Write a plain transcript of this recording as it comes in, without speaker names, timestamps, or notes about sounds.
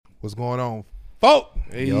What's going on, folk?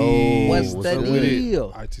 Hey, Yo, what's what's the up with it?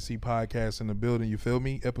 deal? ITC podcast in the building. You feel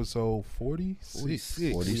me? Episode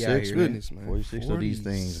 46. 46, goodness, man. 46 of these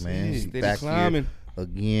things, man. 46. Steady Back climbing. here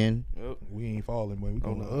again. Yep, We ain't falling, man.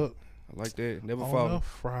 We on the up. I like that. Never On a fall.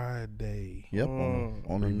 Friday. Yep,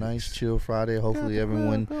 on a nice chill Friday. Hopefully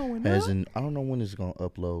everyone has an. I don't know when it's gonna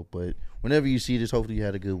upload, but whenever you see this, hopefully you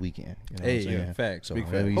had a good weekend. You know what I'm saying? facts, So big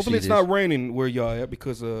whenever facts. you Hopefully see it's this- not raining where y'all at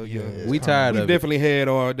because it's We kinda- tired we of definitely had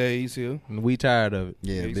our days here. it. We tired of it.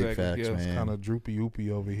 Yeah, Exactly, big facts, yeah. man. Kind of droopy oopy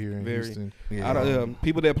over here in Very. Houston. Yeah. I don't,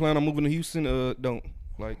 people that plan on moving to Houston, don't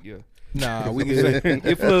Nah, we It can.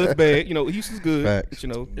 it floods bad. You know, Houston's good. Facts. But, you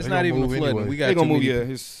know, It's They not gonna even move flooding. anyway. We they got gonna too move. many.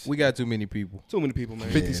 Yeah, it's We got too many people. too many people, man.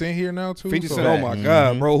 50 Cent here now, too. 50 so Cent. Oh my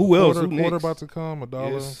God, bro. Who else? Quarter, Who quarter next? about to come,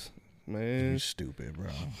 $1. Yes, You man. stupid, bro.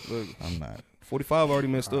 Look, I'm not. 45 already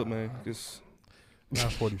messed up, man. Just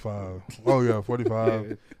Not 45. Oh, yeah, 45.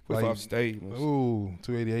 yeah, 45 like- stay. man. Ooh,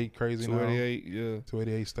 288 crazy now. 288, yeah.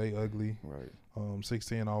 288 stay ugly. Right.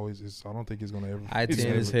 610 always is. I don't think it's gonna ever.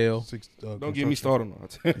 I-10 is hell. Don't get me started on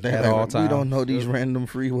it. At all We times. don't know these Yep. random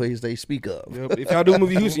freeways they speak of. Yep. If y'all do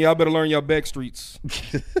move to Houston, y'all better learn y'all back streets.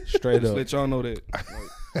 Straight Just up. let y'all know that.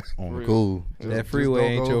 Like, On the real. cool. That freeway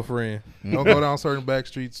ain't don't your go, friend. Don't go down certain back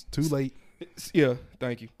streets too late. yeah,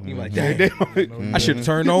 thank you. You like, Yeah, dang, damn. I should have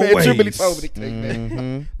turned on Man, Triple ways. told me to take that.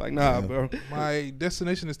 Mhm. Like, nah, bro. My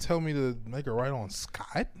destination is telling me to make a right on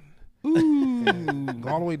Scott. Ooh. Go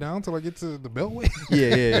all the way down till I get to the Beltway.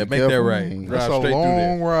 Yeah, make that Careful, right. man. Drive That's a straight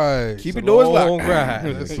long through ride. Keep there. your doors Long locked.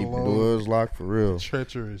 ride. That's Keep a the long, doors locked for real.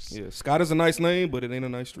 treacherous. Yeah, Scott is a nice name, but it ain't a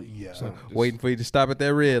nice street. Yeah. So, just- Waiting for you to stop at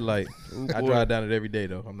that red light. Ooh, I boy. drive down it every day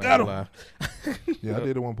though. I'm not Got gonna lie. Yeah, I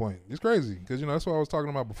did at one point. It's crazy because that's what I was talking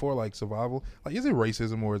about before, like survival. Like, is it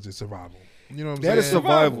racism or is it survival? You know what I'm That saying? is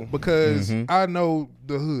survival. Because Mhm. I know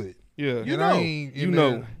the hood. Yeah. You know. You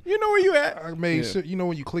know. You know where you at. I made Yeah. sure. You know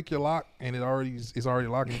when you click your lock and it's already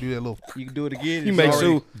locked, and you do that little. You can do it again. You It's make already-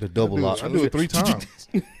 sure. The double lock. I do it 3 times.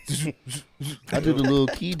 I do the little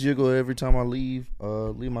key jiggle every time I leave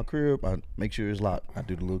my crib. I make sure it's locked. I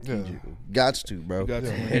do the little key Yeah. jiggle. Gots to, bro. You got to,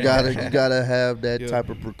 Yeah. man. You gotta have that Yeah. type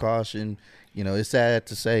of precaution. You know, it's sad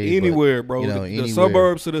to say. but, Anywhere, bro. you know, the anywhere.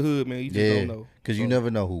 suburbs to the hood, man. You just Yeah, don't know. because you So, never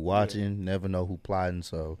know who watching, never know who plotting.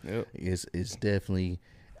 So Yep. it's definitely,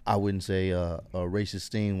 I wouldn't say a racist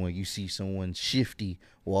thing when you see someone shifty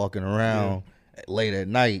walking around late at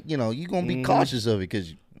night. You know, you're gonna be cautious of it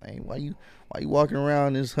because why you walking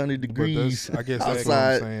around this 100 But degrees that's, I guess that's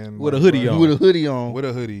outside what I'm saying. with a like, hoodie right, on. with a hoodie on? With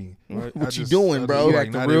a hoodie. Right. What you doing, bro? like, You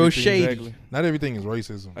acting not real everything- shady. Exactly. Not everything is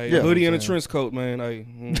racism. Hey, Yeah. a hoodie and a I'm saying. trench coat,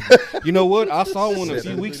 man. You know what? I saw one a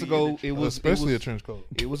few weeks ago. It was Especially it a was, trench coat.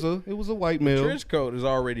 it was a white male. Trench coat is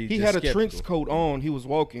already. He just had a skeptical. trench coat on. He was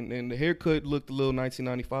walking, and the haircut looked a little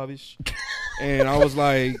 1995ish. And I was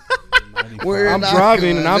like, Where I'm not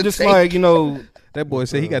driving, and I'm gonna just take- like, you know, That boy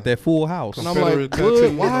said he got that full house. and I'm like, Confederate tattoo what?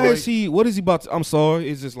 on Why the is he? What is he about to? I'm sorry.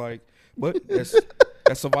 It's just like, but that's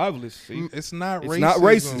survivalist. See? It's not It's racism. not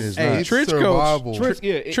racist. It's Hey, not. trench coats.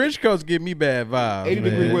 survival. Trench coats give me bad vibes.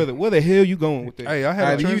 80-degree man. weather. Where the hell you going with that? Hey, I had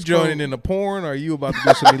a Either you trench joining coat. in the porn or you about to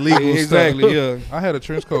do some illegal stuff. Exactly. Yeah. I had a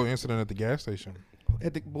trench coat incident at the gas station,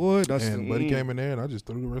 At the boy, that's and buddy came in there, and I just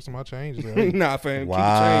threw the rest of my change there. nah, fam.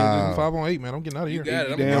 Wow. Keep 5 on 8, man. I'm getting out of You here. got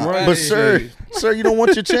it. I'm Damn getting right. out But of here. sir, you don't want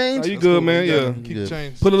your the change? change. You good, man? You Yeah. gotta Keep Good. the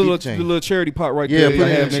change. Put a Keep little, change. the little charity pot right Yeah, there. put you it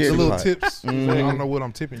in have the next The to charity the- little pot. tips. Mhm. I don't know what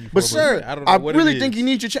I'm tipping you for. But sir, I don't know I what it really is. think you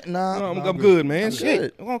need your change. Nah, No, Nah, I'm good. good, man. I'm Shit.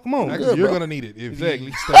 good. Oh, come on. Actually, good, you're bro. gonna need it if Exactly.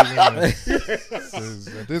 he stays in. 'Cause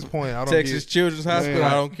at this point, I don't Texas get. Children's Hospital.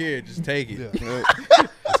 Man. I don't care. Just take it. Yeah.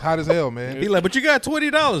 It's hot as hell, man. He like, but you got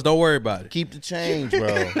 $20. Don't worry about it. keep the change,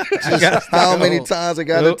 bro. Just how many times I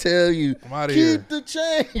gotta Yep. tell you, I'm outta keep here. the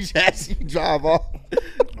change as you drive off.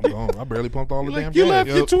 I'm gone. I barely pumped all the damn You gas. left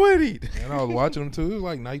your 20. And I was watching him too. It was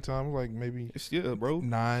like nighttime. It was like maybe It's, yeah, bro.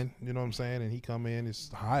 9. You know what I'm saying? And he come in. It's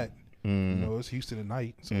hot. You know, it's Houston at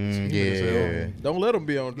night. So it's Mm, humid as hell. yeah. Don't let him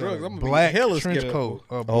be on drugs. I'm gonna Black be hella trench skeptical.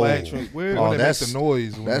 coat. Black trench. Where? When Oh, they that's- make the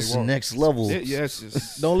noise. When That's they walk. next level. Yeah, it's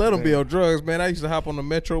just, Don't let him be on drugs, man. I used to hop on the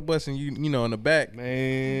Metro bus and you know in the back.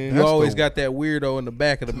 man. You That's always the- got that weirdo in the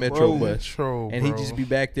back of the Metro Bro. bus, Metro, and he bro. just be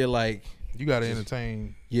back there like, You got to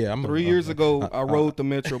entertain. yeah, I'm 3 years ago, I rode the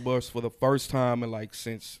Metro bus for the first time in like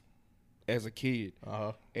since as a kid,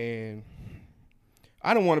 and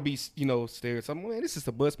I don't want to be, stereotyping. Man, this is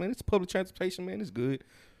the bus, man. It's public transportation, man. It's good.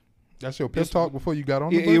 That's your pep talk before you got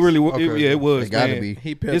on It, the bus? it really was. Okay. It was. It gotta man. be.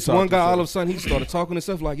 He pep This one talked guy, all himself. of a sudden, he started talking and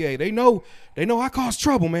stuff like, "Yeah, they know I cause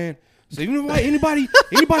trouble, man. So you know what? Anybody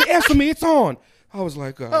ask for me, it's on. I was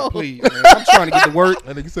like, please, man. I'm trying to get to work.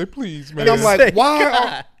 And nigga say, please, man. And I'm like,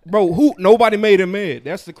 why? Bro, nobody made him mad.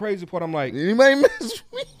 That's the crazy part. I'm like, Anybody mess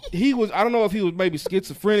with me? he was, I don't know if he was maybe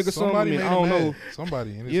schizophrenic or something. I Somebody mean, made I him don't mad. know.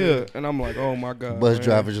 Somebody. In his Yeah. head. And I'm like, oh my God. Bus man.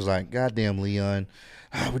 driver's just like, goddamn, Leon.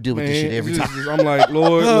 We deal with this Man, shit every it's time. just- I'm like,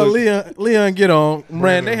 Lord, Oh, look, Leon, get on,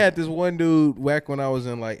 man. They had this one dude back when I was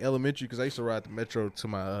in like elementary, because I used to ride the metro to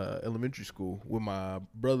my elementary school with my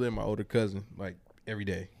brother and my older cousin like every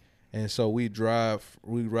day, and so we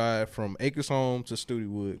ride from Acres Home to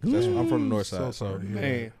Studewood. 'Cause I'm from the north side, So so sorry. Yeah.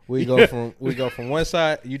 man. we go from one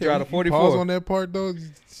side. You drive the Pause 44. on that part though.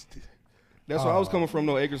 That's where I was coming from,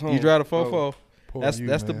 though, Acres Home. You drive the Oh, 44. Poor That's you,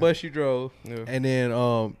 the man. bus you drove, Yeah. and then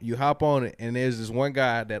you hop on it, and there's this one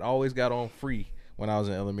guy that always got on free when I was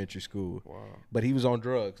in elementary school. Wow. But he was on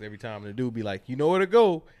drugs every time. And the dude be like, you know where to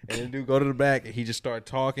go. And the dude go to the back and he just start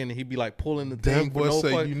talking. And he'd be like pulling the That thing. boy for no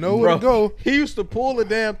say, fuck- "You know where to Bro, go." He used to pull the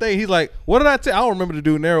damn thing. He's like, what did I tell? I don't remember the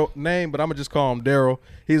dude's name, but I'm going to just call him Daryl.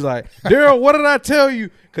 He's like, Daryl, what did I tell you?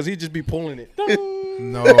 Because he'd just be pulling it.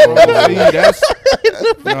 No. See, that's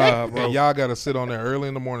nah, bro. And y'all gotta sit on there early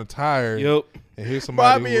in the morning tired Yep. and hear Bro,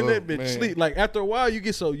 somebody. I be in who that bitch man. sleep. Like after a while, you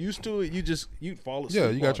get so used to it, you fall asleep. yeah,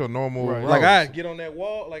 you got your on normal. Right. it. Like I routes. get on that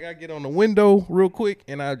wall, like I get on the window real quick,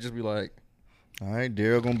 and I just be like, All right,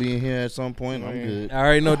 Daryl gonna be in here at some point. I'm good. I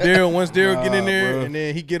already know Daryl. Once Daryl get in Nah, there, bruh. and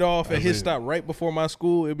then he get off at That's his it. stop right before my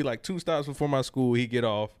school. It'd be like 2 stops before my school. He get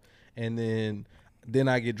off, and then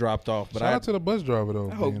I get dropped off. But Shout out to the bus driver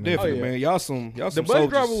though. I hope being there. definitely, Oh, yeah. man. Y'all some the some bus soldiers.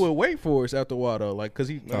 driver will wait for us after a while though, like because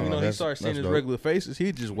he, Oh, he that's- starts seeing that's his dope. regular faces.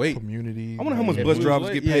 He just wait. Community. I wonder how much Yeah, bus we was drivers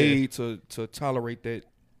late, get yeah. paid to tolerate that.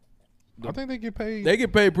 I think they get paid. They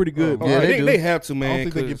get paid pretty good. Oh, Yeah, they do. they have to, I man. don't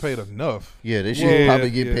think they get 'cause- paid enough. Yeah, they should Yeah,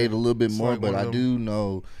 probably get yeah. paid a little bit It's more, like but one I of do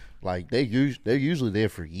know, like they're usually there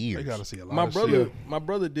for years. They gotta see a lot. My of brother, shit. my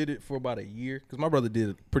brother did it for about a year because my brother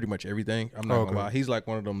did pretty much everything. I'm not Okay. gonna lie, he's like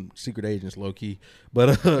one of them secret agents, low key.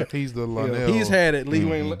 But He's the Lionel. he's had at least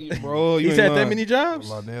You ain't, bro. You he's ain't had that lying. many jobs.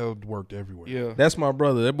 Lionel worked everywhere. Yeah. That's my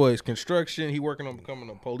brother. That boy's construction. He working on becoming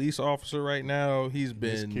a police officer right now. He's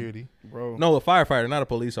been Security. bro. no a firefighter, not a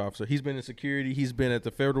police officer. He's been in security. He's been at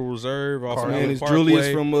the Federal Reserve. Also Car man, Allen it's Parkway.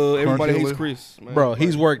 Julius from Everybody dealer. Hates Chris. Man. Bro,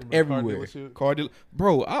 he's worked Car everywhere. dealership. car dealer.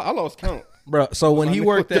 Bro, I lost count. Bro, so when my he nigga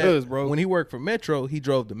worked at does, bro. when he worked for Metro, he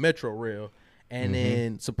drove the Metro rail, and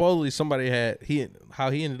then supposedly somebody he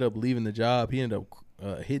ended up leaving the job. He ended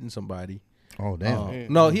up hitting somebody. Oh damn! Man.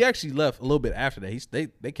 No, he actually left a little bit after that.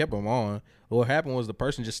 They kept him on. What happened was the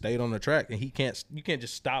person just stayed on the track, and you can't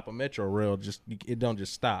just stop a Metro rail. It don't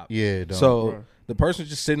just stop. Yeah, it don't. So Right. the person's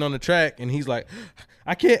just sitting on the track, and he's like,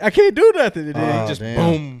 I can't do nothing. And then Oh, he just damn.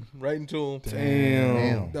 boom right into him.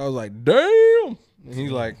 Damn. I was like, damn. And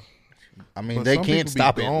he's like, I mean, But they some can't people be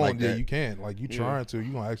stop it gone. like Yeah, that. you can't. Like you trying to,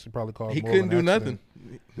 you gonna actually probably cause. he more couldn't of an do accident.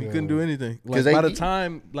 nothing. He Yeah. couldn't do anything. 'Cause Like by they- the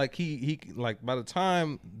time, like he like by the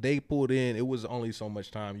time they pulled in, it was only so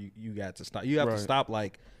much time you got to stop. You have Right. to stop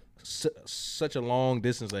like such a long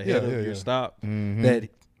distance ahead Yeah, of yeah, your yeah. stop Mhm. that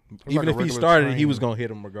like even a if he regular started, he train. was gonna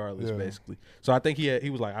hit him regardless, Yeah. basically. So I think he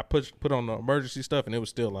was like, I put on the emergency stuff, and it was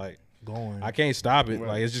still like, Going. I can't stop it. Right.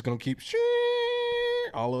 Like it's just gonna keep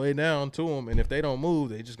all the way down to them, and if they don't move,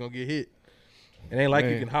 they just gonna get hit. It ain't like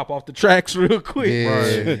you Man. can hop off the tracks real quick.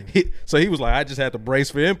 Yeah. Right. So he was like, I just had to brace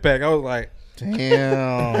for impact. I was like,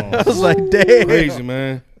 Damn. I was like, damn, Crazy,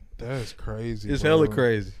 man. That's crazy. it's bro. hella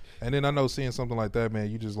crazy. And then I know seeing something like that,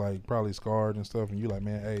 man, you just like probably scarred and stuff, and you like,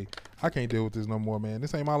 man, hey, I can't deal with this no more, man.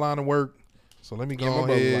 This ain't my line of work. So let me go Yeah, my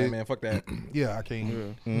brother was ahead. like, man, fuck that. Yeah, I can't.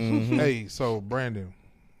 Yeah. Mhm. Hey, so Brandon,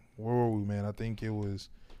 where were we, man? I think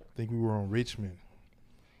we were on Richmond,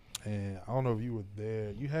 and I don't know if you were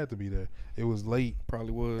there. You had to be there. It was late,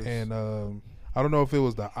 Probably was. and I don't know if it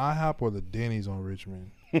was the IHOP or the Denny's on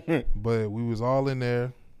Richmond, but we was all in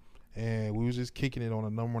there, and we was just kicking it on a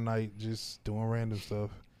number night, just doing random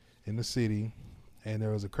stuff in the city. And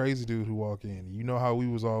there was a crazy dude who walked in. You know how we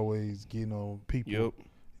was always getting on people Yep.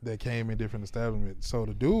 that came in different establishments. So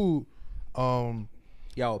the dude,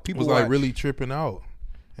 Yo, people was watch. like really tripping out,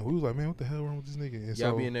 and we was like, man, what the hell wrong with this nigga? And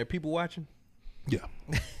Y'all so be in there, people watching. yeah,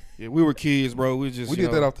 Yeah, we were kids, bro. We just we you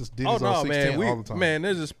did know, that off this Denny's Oh on no, 610 man, all the time. man,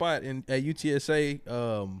 there's a spot at UTSA,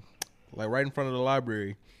 like right in front of the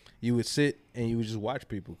library. You would sit and you would just watch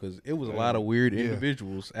people because it was a lot of weird Yeah.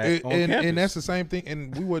 individuals on and campus. that's the same thing.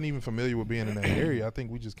 And we wasn't even familiar with being in that area. I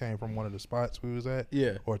think we just came from one of the spots we was at,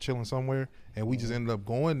 Yeah. or chilling somewhere, and we just ended up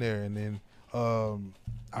going there. And then,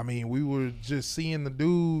 I mean, we were just seeing the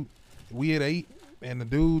dude. We had ate, and the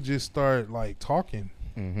dude just started like talking.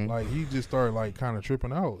 Mhm. Like he just started like kind of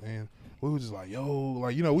tripping out, and we were just like, yo,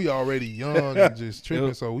 like, you know, we already young and just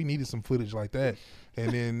tripping, so we needed some footage like that.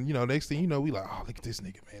 And then, you know, next thing you know, we like, oh, look at this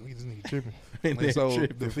nigga, man. Look at this nigga tripping. And so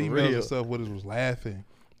the females and stuff with us was laughing.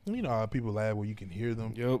 You know how people laugh where you can hear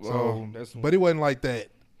them. Yep. So, but it wasn't like that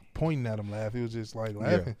pointing at them laugh. It was just like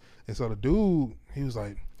laughing. And so the dude, he was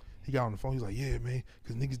like, he got on the phone. He was like, yeah, man,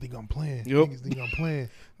 because niggas think I'm playing. Niggas think I'm playing.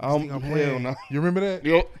 Think I'm playing. No. You remember that?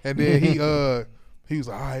 Yep. And then he was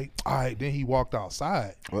like, all right. Then he walked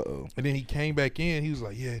outside. Uh-oh. And then he came back in. He was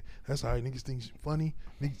like, yeah, that's all right. Niggas think funny.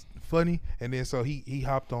 Niggas funny. And then so he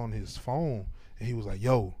hopped on his phone and he was like,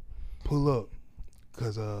 yo, pull up.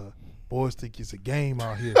 Because boys think it's a game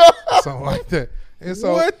out here. Something like that. And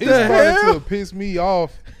so it started to piss me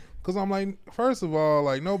off. Because I'm like, first of all,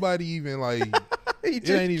 like, nobody even, like, it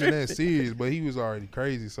ain't even that serious. But he was already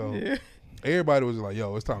crazy. So everybody was like,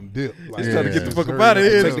 yo, it's time to dip. Like, It's time to get the fuck up out of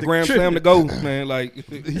here. Take the Grand Slam to go, man. Like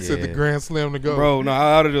he said the Grand Slam to go. bro, no,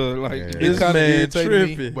 out of the like. It This kind of man irritated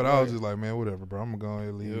me, tripping. but I was just like, man, whatever, bro. I'm gonna go ahead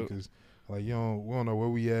and leave because, like, we don't know where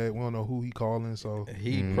we at. We don't know who he calling. So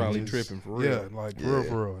He probably just- tripping for real. Yeah, like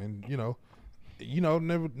for real. And you know,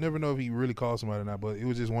 never know if he really called somebody or not. But it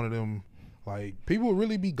was just one of them. Like, people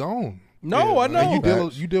really be gone. No, I know.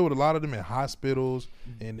 And you deal with a lot of them in hospitals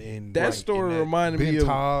and That like, story in reminded me of-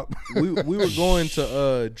 Top. we were going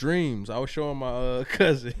to Dreams. I was showing my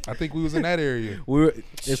cousin. I think we was in that area.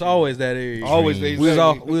 It's always that area. Always Dreams. they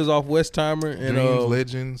We was off Westheimer and Dreams,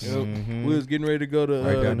 Legends. we was getting ready to go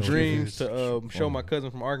Right to down the Dreams street. to show my cousin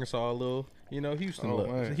from Arkansas a little, Houston,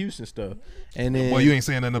 man. Houston stuff. And then Boy, you ain't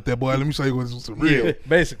saying nothing up there, boy. Let me show you what's real. yeah,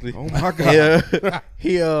 basically. Oh my god.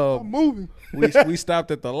 I'm moving. we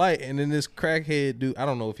stopped at the light, and then this crackhead dude, I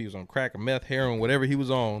don't know if he was on crack or meth, heroin, whatever he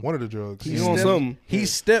was on. One of the drugs. You on something? He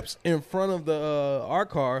steps in front of the our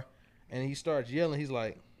car, and he starts yelling. He's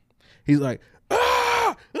like,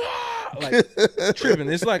 ah, ah, like tripping.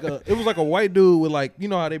 It was like a white dude with, like, you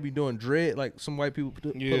know how they be doing dread, like some white people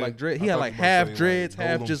put like dread. He I had thought like you were about half to say, dreads, like,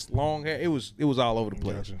 half Golem. just long hair. It was all over the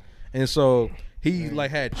place. Gotcha. And so he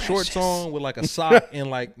like had shorts on with like a sock and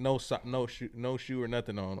like no shoe or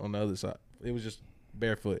nothing on the other side. It was just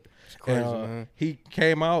barefoot. crazy, And, man. he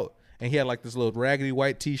came out and he had like this little raggedy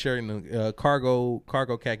white T-shirt and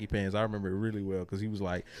cargo khaki pants. I remember it really well because he was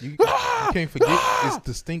like, You can't forget it's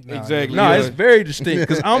distinct now. Exactly. "No, Yeah. it's very distinct."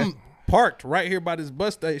 Because I'm parked right here by this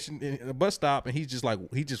bus station, in a bus stop, and he just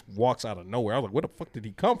walks out of nowhere. I was like, "Where the fuck did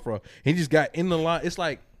he come from?" He just got in the line. It's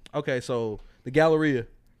like, okay, so the Galleria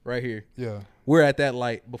right here. Yeah. We're at that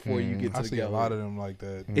light before you get to I the see gallery. a lot of them like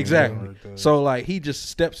that. Exactly. Right there. So like he just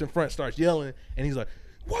steps in front, starts yelling, and he's like,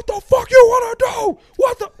 "What the fuck you wanna do?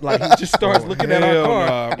 What the?" Like he just starts looking at our hell car,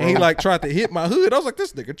 nah, and he bro. like tried to hit my hood. I was like,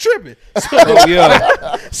 "This nigga tripping." So, Oh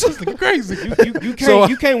yeah. so this nigga crazy. You can't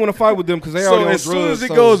you can't want to fight with them because they So already on as soon drugs. as it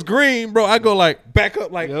so- goes green, bro, I go like back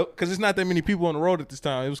up, like, Yep. because it's not that many people on the road at this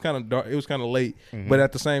time. It was kind of dark. It was kind of late, but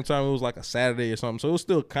at the same time, it was like a Saturday or something, so it was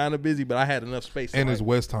still kind of busy. But I had enough space. and to, it's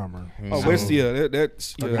like, Westheimer. Oh, West, yeah,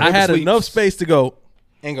 that's. Yeah, I never had sleeps. enough space to go,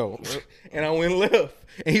 and I went left.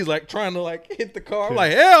 And he's like trying to like hit the car. I'm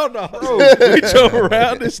like, hell no. We jump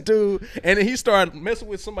around this dude. And then he started messing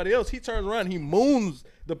with somebody else. He turns around, he moons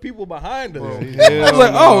the people behind us. I was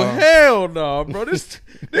like, oh hell no, bro. This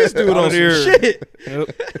dude Out on of some here. shit. Yep.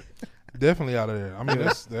 Definitely out of there. I mean,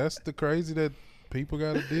 that's the crazy that people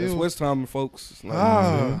got to It's deal with. West Ham, folks. It's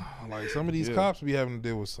like, Like some of these Yeah. cops be having to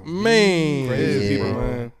deal with some Man. crazy Yeah. people,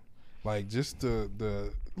 man. Like just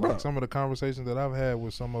the Bro. like some of the conversations that I've had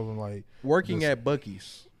with some of them. Like Working Just- at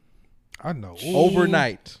Buc-ee's I know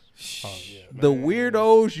overnight. Oh, yeah, The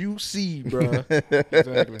weirdos you see, bro.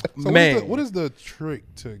 Exactly. So Man. what is the trick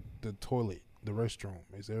to the toilet, the restroom?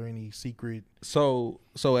 Is there any secret? So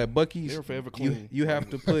at Buc-ee's, They're forever you, clean. you have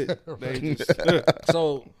to put They just,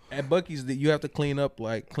 so at Buc-ee's that you have to clean up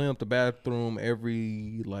the bathroom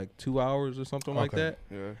every like 2 hours or something like Okay. that.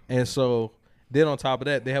 yeah. And so then on top of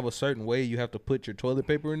that, they have a certain way you have to put your toilet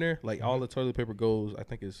paper in there. Like all the toilet paper goes, I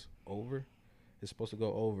think it's over. It's supposed to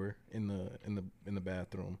go over in the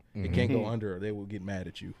bathroom. It can't go under, or they will get mad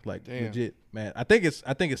at you. Like Damn. legit mad. I think it's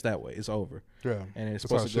that way. It's over, Yeah, and it's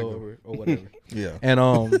That's how supposed to it go should over or whatever. Yeah. And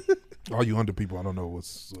All you under people, I don't know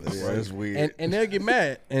what's Yeah, that's weird. and they'll get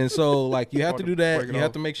mad. And so like you have to do that. break it You have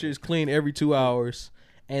off. to make sure it's clean every 2 hours.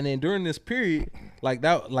 And then during this period, like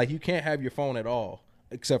you can't have your phone at all,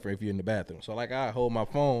 except for if you're in the bathroom. So like I hold my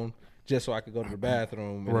phone just so I could go to the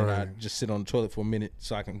bathroom, and then I Right. just sit on the toilet for a minute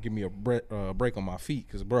so I can give me a break on my feet.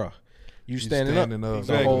 Because bruh, you standing up the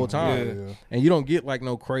Exactly. whole time, Yeah. and you don't get like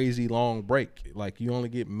no crazy long break. Like you only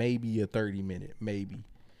get maybe a 30-minute, maybe,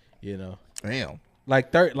 Damn.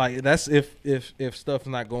 like that's if stuff's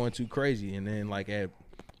not going too crazy. And then like at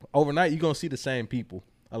overnight, you're gonna see the same people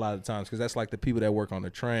a lot of times because that's like the people that work on the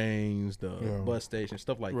trains, the bus station,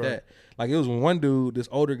 stuff like Right. that. Like it was one dude, this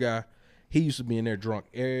older guy, he used to be in there drunk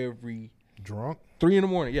every Drunk. 3 in the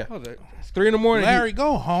morning. Yeah, Oh, that- 3 in the morning. Larry,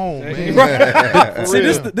 go home, man. Right. See,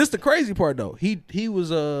 this the crazy part though. He was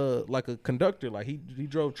like a conductor, like he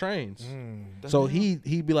drove trains. So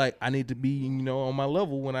he'd be like, I need to be on my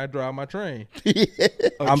level when I drive my train.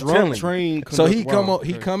 I'm drunk telling train you. So he conductor. Wow,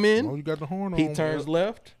 he okay. come Oh, in, you got the horn on. he turns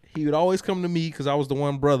left. He would always come to me because I was the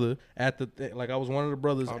one brother at the like I was one of the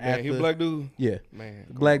brothers Oh, at damn, he a the black dude. yeah. Man,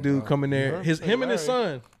 come Black on, dude dog. coming there. heard Him and his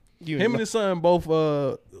son. You Him ain't and his son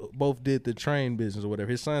both did the train business or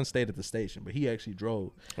whatever. His son stayed at the station, but he actually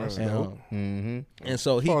drove. That's And, dope. and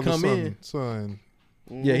so he Father, come in. son.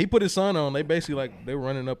 Yeah, he put his son on. They basically like they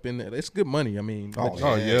running up in there. It's good money. I mean, Oh,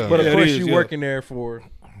 yeah. but of Yeah, it course is, you yeah. working there for,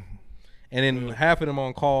 and then half of them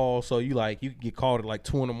on call. So you could get called at like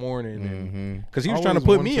 2 in the morning, because he was I trying to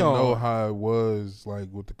always put me wanted to know on. how it was like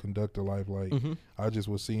with the conductor life. Like Mhm. I just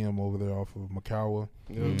would see him over there off of Makawa,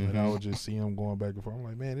 and I would just see him going back and forth. I'm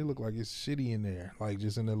like, man, it looked like it's shitty in there, like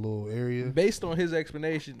just in that little area. Based on his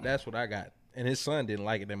explanation, that's what I got. And his son didn't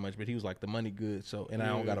like it that much, but he was like, the money good. So, and I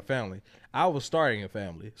don't got a family. I was starting a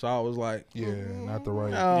family, so I was like, Yeah, not the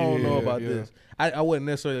right. I don't know Yeah, about yeah. this. I wasn't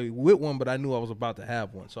necessarily with one, but I knew I was about to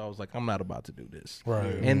have one. So I was like, I'm not about to do this.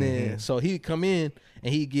 Right. And then so he'd come in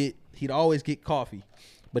and he'd always get coffee,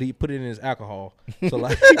 but he'd put it in his alcohol. So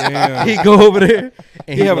like Damn. he'd go over there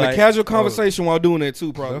and He he'd having like, a casual conversation while doing that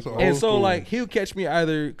too, probably. That's all. and Old so school. like he'll catch me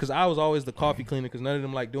either because I was always the coffee cleaner because none of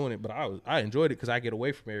them like doing it, but I enjoyed it because I get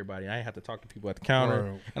away from everybody. I ain't have to talk to people at the counter,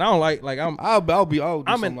 Right. and I don't like I'll do I'm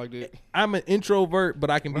something an like that. I'm an introvert, but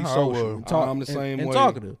I can be That's how I social. was. and talk- I'm the same and way.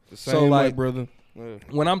 talkative. The So same way, like brother. Yeah.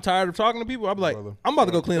 when I'm tired of talking to people, I'm like, Brother. I'm about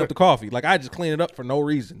to go clean up the coffee. Like I just clean it up for no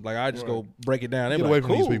reason. Like I just go break it down. They Get be away like,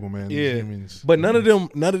 from these "Cool." people, man. Yeah. These humans. But none of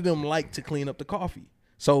them like to clean up the coffee.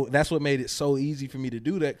 So that's what made it so easy for me to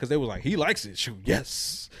do that because they was like, he likes it. Shoot,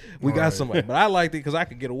 yes, we got Right. somebody. But I liked it because I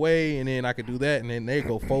could get away and then I could do that and then they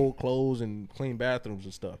go fold clothes and clean bathrooms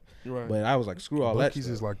and stuff. Right. But I was like, screw all Buc-ee's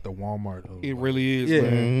that. is Stuff. like the Walmart of It really is, Yeah.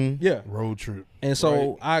 man. Yeah. road trip. And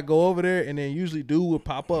so I go over there, and then usually dude would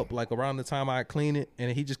pop up like around the time I clean it,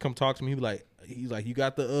 and he just come talk to me. He's like, you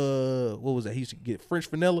got the what was that? He used to get French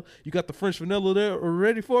vanilla. You got the French vanilla there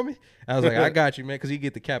ready for me? I was like, I got you, man, because he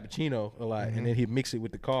get the cappuccino a lot, and then he'd mix it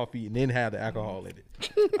with the coffee, and then have the alcohol in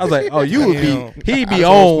it. I was like, oh, you would Damn. be, he'd be That's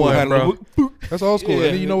on old one, school. bro. That's old school. Yeah.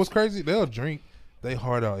 And then you know what's crazy? They'll drink they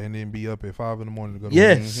heart out and then be up at 5 a.m. to go to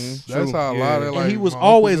Yes. work. True. That's how a lot Yeah. of And like he was my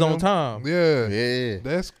always uncles on and them- time. Yeah. Yeah.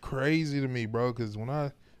 That's crazy to me, bro. Because when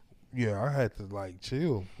I had to like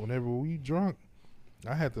chill. Whenever we drunk,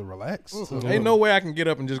 I had to relax. So- Ain't no way I can get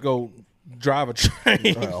up and just go drive a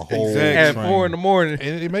train A whole Exactly. at train. 4 in the morning.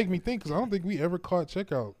 And it make me think because I don't think we ever caught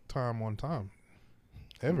checkout time on time.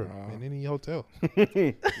 Ever Nah. in any hotel.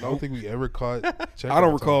 I don't think we ever caught checkout I don't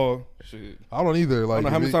time. recall. Shit. I don't either. I Like don't know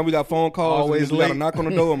how if many it- times we got phone calls. Always Always got late. a knock on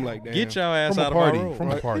the door. I'm like, damn. Get your ass from out a party. of my room. From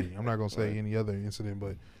a right? party. I'm not gonna say any other incident,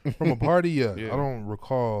 but from a party, yeah, Yeah. I don't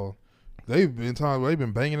recall. They've been times where they've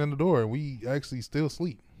been banging in the door and we actually still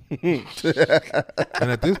sleep.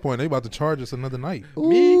 And at this point, they about to charge us another night.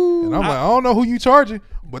 Me? And I'm like, I don't know who you charging,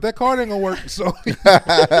 but that card ain't gonna work. So, Bro,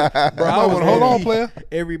 I I was was hold on, heavy. player.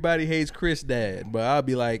 Everybody hates Chris dad, but I'll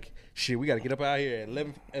be like, shit, we got to get up out here at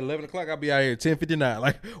 11 o'clock. I'll be out here at 10:59.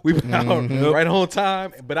 Like, we been out right on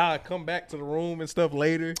time, but I'll come back to the room and stuff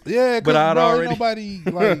later. Yeah, But I'd bro, ain't already- nobody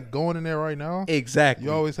like going in there right now. Exactly.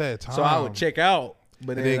 You always had time. So I would check out,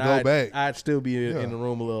 but And then then go I'd, back. I'd still be Yeah. in the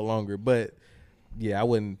room a little longer. But yeah, I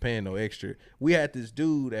wasn't paying no extra. We had this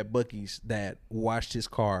dude at Buc-ee's that washed his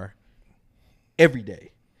car every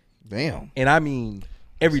day. Damn. And I mean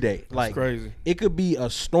every day. Like crazy. it could be a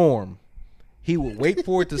storm. He would wait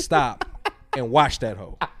for it to stop and wash that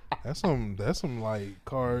hoe. That's some like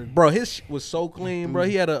card. Bro, his was so clean, bro.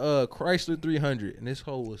 He had a Chrysler 300, and this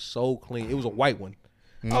hoe was so clean. It was a white one.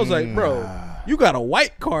 I was like, bro, you got a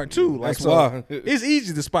white car too. Like, That's so why. it's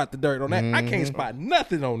easy to spot the dirt on that. I can't spot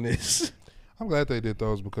nothing on this. I'm glad they did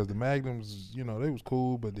those because the Magnums, you know, they was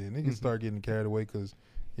cool, but then niggas start getting carried away because,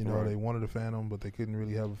 you know, they wanted a Phantom, but they couldn't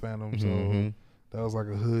really have a Phantom. So that was like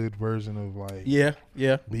a hood version of like Yeah,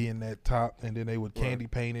 yeah. being that top, and then they would candy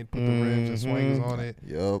paint it, put the rims and swingers on it,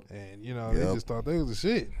 Yup. and you know they Yep. just thought they was the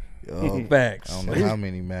shit. Yup. Facts. I don't know how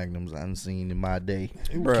many Magnums I've seen in my day.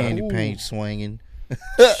 It was Candy cool. paint swinging.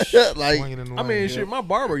 like, Swinging in the I mean, lane. shit, my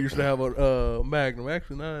barber used to have a Magnum.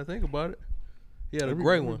 Actually, now that I think about it, he had a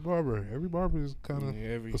gray one. Every barber is kind of Yeah,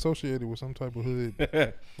 every- associated with some type of hood.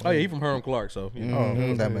 Oh yeah, he from Herm Clark, so you know. Oh,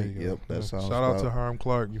 Mhm, that there make- you go. yep, that sounds Shout out to about- Herm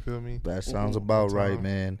Clark. You feel me? that sounds about right, time.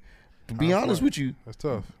 man. to be honest with you, That's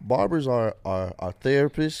tough. barbers are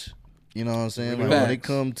therapists. You know what I'm saying? Like when it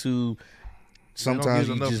come to sometimes get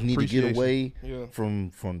you enough just need to get away Yeah.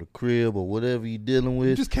 from the crib or whatever you're dealing with.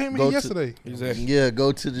 You just came Go in to- yesterday. Exactly. Yeah,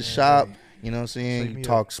 go to the shop. You know what I'm Shake saying? me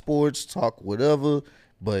Talk sports, talk whatever.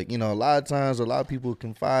 But you know, a lot of times, a lot of people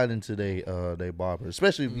confide into they barber,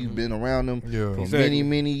 especially if you've been around them Yeah. for Exactly.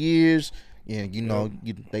 many years. And you know,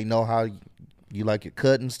 they know how you like your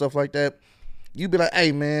cut and stuff like that. You be like,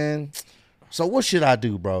 hey man, so what should I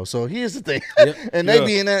do, bro? So here's the thing, and they Yeah.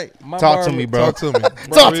 be in that. My Talk to barber- me, bro. Talk to me.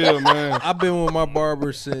 For real, man. I've been with my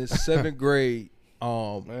barber since 7th grade.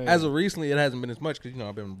 Man. As of recently, it hasn't been as much because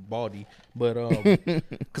I've been baldy, but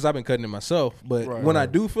because I've been cutting it myself. But when I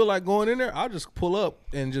do feel like going in there, I'll just pull up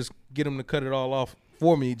and just get him to cut it all off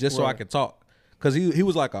for me, just so I can talk. Because he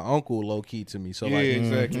was like an uncle low key to me. So Yeah, like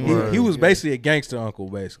exactly. he was basically a gangster uncle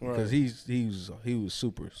basically because he was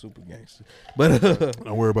super gangster. But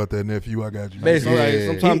Don't worry about that, nephew. I got you. Basically, So, hey, Yeah.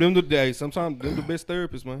 sometimes them the best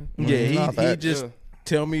therapists, man. yeah, Nah, he facts. just Yeah.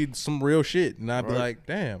 tell me some real shit, and I'd be like,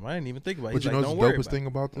 damn, I didn't even think about it. But He's you like, know don't the worry dopest about thing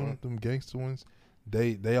about them gangster ones?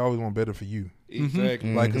 They always want better for you.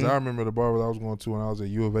 Exactly. Like, cause I remember the barber I was going to when I was at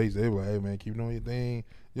U of H. They were like, "Hey man, keep doing your thing."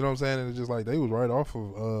 You know what I'm saying? And it's just like they was right off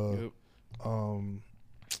of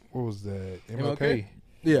what was that? MLK.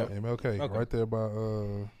 Yeah, MLK, Okay. right there by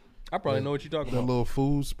I probably know what you're talking that about. little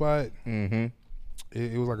food spot. Mm-hmm.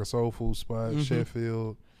 It was like a soul food spot,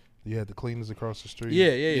 Sheffield. You had the cleaners across the street.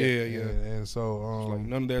 Yeah. And so Like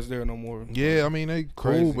none of that's there no more. yeah, I mean they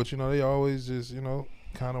cool, Crazy. but you know they always just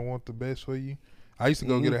kind of want the best for you. I used to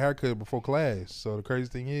go get a haircut before class. So the crazy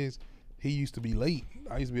thing is, he used to be late.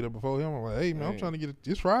 I used to be there before him. I'm like, hey man, I'm trying to get it.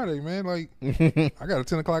 It's Friday, man. Like I got a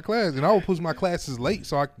 10 o'clock class, and I would push my classes late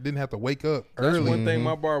so I didn't have to wake up That's early. one thing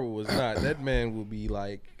my barber was not. That man would be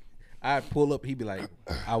like, I'd pull up, he'd be like,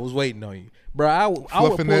 I was waiting on you, bro. I would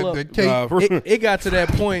Fluffing pull up. that cake. It got to that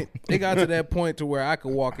point. It got to that point to where I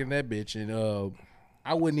could walk in that bitch and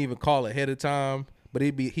I wouldn't even call ahead of time. But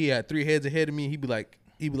he had 3 heads ahead of me. He'd be like,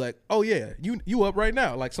 oh yeah, you up right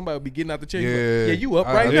now? Like somebody would be getting out the chair. Yeah, Like, you up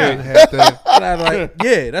I right didn't now? have that. And I'm like,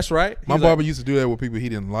 yeah, that's right. My He's barber like, used to do that with people he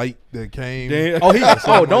didn't like that came. Damn. oh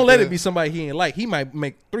don't like let that. it be somebody he ain't like. He might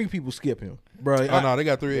make 3 people skip him, bro. Oh no, they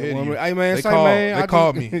got 3 ahead of you. Hey man, They say called, man. they I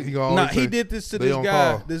called just- me. He gonna Nah, always he say, did this to they this on guy.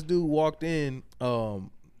 call. This dude walked in,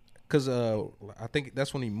 cause I think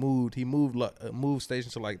that's when he moved. He moved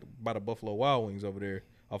station to like by the Buffalo Wild Wings over there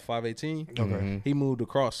off 518. Okay. He moved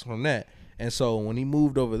across from that, and so when he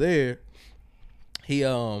moved over there, he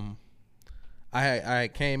I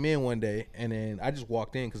came in one day and then I just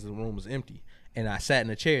walked in because the room was empty. And I sat in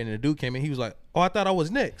a chair, and the dude came in. He was like, "Oh, I thought I was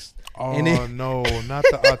next." Oh and then, no, not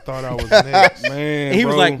the I thought I was next. Man, and he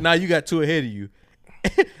was bro. like, "Nah, you got 2 ahead of you,"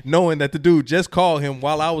 knowing that the dude just called him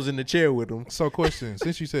while I was in the chair with him. So question,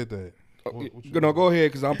 since you said that, No, go ahead,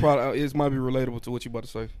 because I'm proud. It might be relatable to what you about to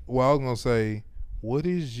say. well, I was gonna say, what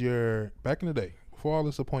is your back in the day before all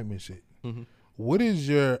this appointment shit? What is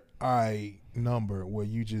your I number where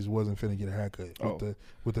you just wasn't finna get a haircut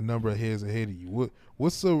with the number of heads ahead of you?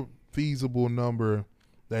 What's a feasible number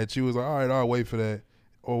that you was like, all right, I'll wait for that,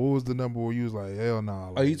 or what was the number where you was like, hell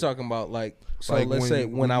nah? Are you talking about like? So Like let's when say you-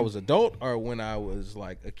 when when I you- was adult or when I was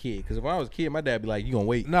like a kid? Because if I was a kid, my dad be like, "You gonna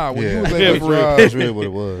wait?" Nah, when Yeah. you was Yeah, able to for real. drive, That's really what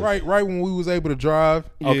it was. right when we was able to drive,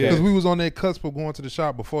 Okay. because we was on that cusp of going to the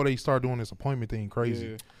shop before they start doing this appointment thing crazy.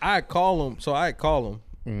 Yeah. I call him. So I call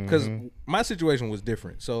him because my situation was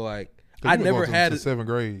different. So like, I You was never going to had the 7th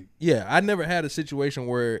grade. Yeah, I never had a situation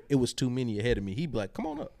where it was too many ahead of me. He'd be like, "Come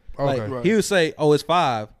on up." Okay. Like, Right. he would say, "Oh, it's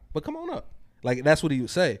 5, but come on up." Like that's what he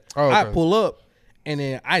would say. Oh, okay. I'd pull up, and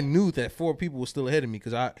then I knew that 4 people were still ahead of me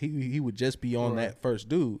because he would just be on that first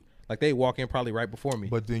dude. Like they walk in probably right before me,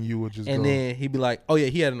 But then you would just and go. then he'd be like, "Oh yeah,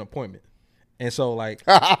 he had an appointment," and so like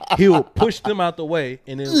he would push them out the way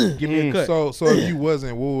and then give me a cut. So if you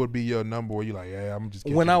wasn't, what would be your number where you like, yeah, I'm just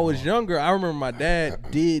When catching I up was on? younger, I remember my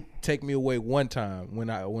dad did take me away one time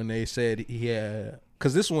when they said he had,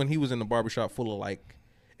 because this one he was in the barbershop full of like,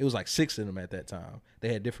 it was like 6 of them at that time.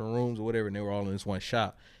 They had different rooms or whatever, and they were all in this one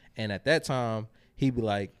shop. And at that time, he'd be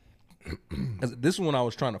like, this is when I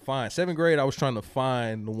was trying to find 7th grade. I was trying to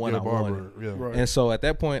find the one Yeah, I barber, wanted. yeah. Right. And so at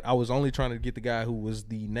that point, I was only trying to get the guy who was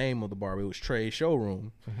the name of the barber. It was Trey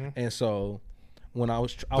Showroom. And so when I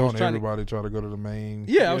was Don't trying to, everybody try to go to the main?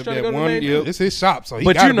 yeah, I was trying to that go to the one, main yep. dude. It's his shop, so he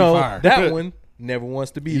But gotta you know be fired. that one never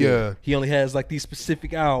wants to be there. Yeah. He only has like these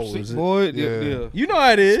specific hours. Boy, Yeah. yeah. You know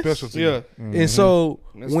how it is. Specialty. Yeah. And so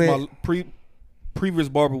That's when my previous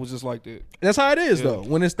barber was just like that. that's how it is Yeah. though.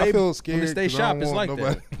 When it's I they feel when scared. it's they 'cause I shop, don't it's want like that.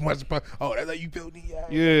 nobody- Oh, that's how you feel.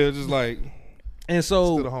 Yeah, just like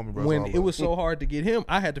Still so the homie, bro. when It's all it love. was so hard to get him,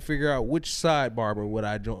 I had to figure out which side barber would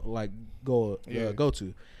I go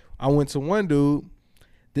to. I went to one dude.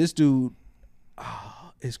 This dude,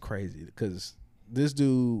 it's crazy because this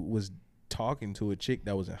dude was talking to a chick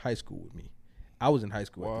that was in high school with me. I was in high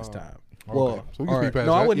school at this time. Okay. Well, So we can speak past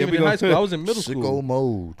no, I that. wasn't Yeah, even we in high gonna- school. I was in middle Sicko school.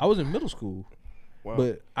 mode. I was in middle school, Wow.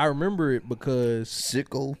 but I remember it because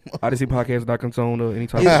Sicko. OdysseyPodcast.com on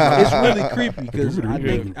anytime. it's really creepy because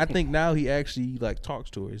I think now he actually like talks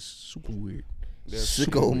to her. It's super weird.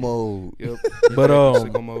 Sicko mode. Yep. But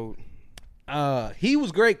Sicko mode. he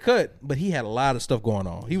was great cut, but he had a lot of stuff going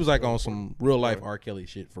on. He was like on some real life R. Kelly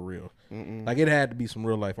shit for real. Like it had to be some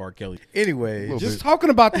real life R. Kelly. Anyway, Just talking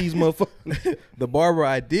about these motherfuckers. the barber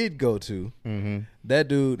I did go to, Mm-hmm. that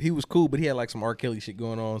dude, he was cool, but he had like some R. Kelly shit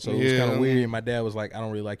going on, so it was kind Yeah. of weird. And my dad was like, "I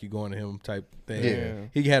don't really like you going to him," type thing. Yeah.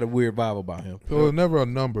 He had a weird vibe about him. So it was never a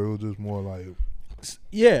number. It was just more like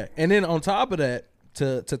Yeah, and then on top of that,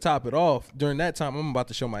 to top it off, during that time, I'm about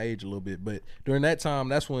to show my age a little bit, but during that time,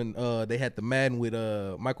 that's when they had the Madden with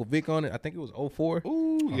Michael Vick on it. I think it was 04.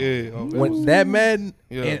 Ooh, yeah. When that Madden,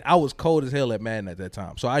 Yeah. and I was cold as hell at Madden at that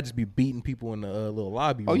time, so I just be beating people in the little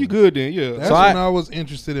lobby. Oh, room. you good then? Yeah. that's So when I- I was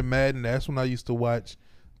interested in Madden. That's when I used to watch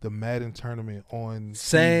the Madden tournament on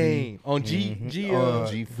Same on G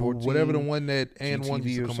G14, whatever the one that and one GTV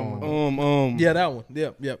used or to come something. on. Yeah, that one.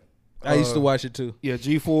 Yep. I used to watch it too. Yeah,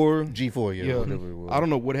 G4. G4, yeah, Yeah. whatever it was. I don't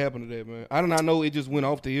know what happened to that, man. I do not know. It just went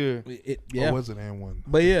off the air. Yeah, Or was it and one?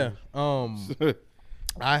 but yeah,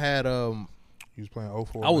 I had He was playing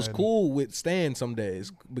 04. I was Madden. cool with staying some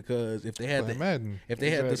days because if they had Playing the Madden. if they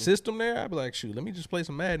had the Exactly. system there, I'd be like, shoot, let me just play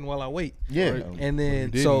some Madden while I wait. Yeah. Right. And You then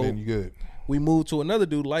didn't, so then you good. we moved to another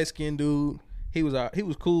dude, light skinned dude. He was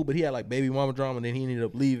cool, but he had like baby mama drama. And then he ended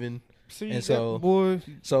up leaving. See, And that so- boy.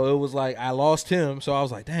 So it was like I lost him. So I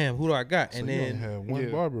was like, damn, who do I got? So And you only then had one yeah,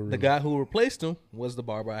 barber. the really. guy who replaced him was the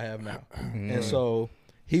barber I have now. And so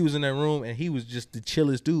he was in that room and he was just the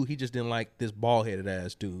chillest dude. He just didn't like this bald headed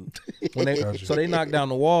ass dude. Gotcha. So they knocked down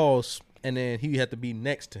the walls and then he had to be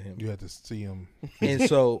next to him. You had to see him. And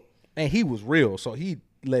so and he was real. So he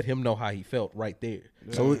let him know how he felt right there.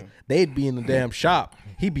 So they'd be in the damn shop.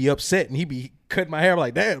 He'd be upset and he'd be cutting my hair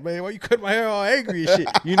like, damn, man, why you cutting my hair all angry and shit,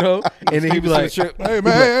 you know? And then he'd be like, Hey man, he'd be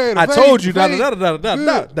like, hey, I the told fade, you, the da fade. da da da da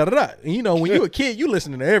da Good. da da. And you know, when you a kid, you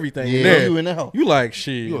listening to everything. in Yeah, there. you in the house. You like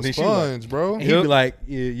shit. You a And then she like, sponge, bro. and he'd be like,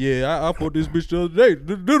 yeah, I fought this bitch the other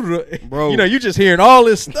day. Bro. You know, you just hearing all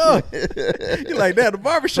this stuff. You like, damn, the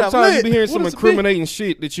barbershop Sometimes you lit. be hearing What some is the incriminating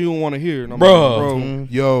shit that you don't want to hear. And I'm Bruh. like,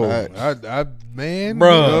 Mm-hmm. Yo, Facts. I man,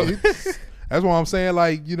 Bruh. it's- that's why I'm saying,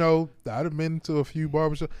 like, you know, I'd have been to a few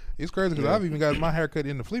barbershops. It's crazy because I've even got my hair cut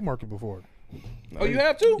in the flea market before. Oh, you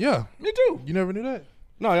have to? Yeah, Me too. you never knew that.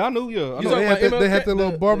 No, I knew. Yeah, I You know. talking They had about that, they had MLK, that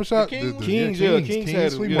little the barbershop. Kings? Kings, yeah, Kings had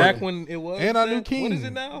it, flea yeah. market. Back when it was. And I knew then? King. What is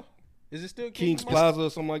it now? Is it still Kings King? Plaza or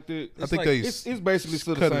something like that. I It's think like- they It's basically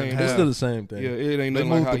still the cut it in same. half. It's still the same thing. Yeah, it ain't they nothing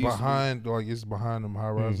moved like how it it used to be. behind, like it's behind them high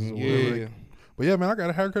rises or Yeah, whatever. yeah. But yeah, man, I got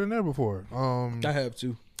a haircut in there before. I have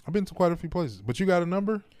to. I've been to quite a few places. But you got a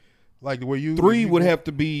number, like where you 3 you would go- have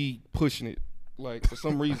to be pushing it, like for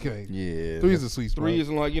some reason. Okay, Yeah. 3 is a sweet spot. 3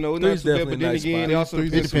 isn't like, you know, it's Three's not too bad, definitely but then a nice again, spot. it also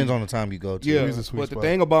Three's It depends on the time you go to. Yeah, Three's a sweet but spot. the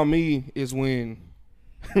thing about me is when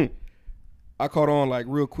I caught on like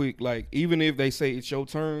real quick, like even if they say it's your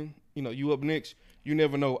turn, you know, you up next. You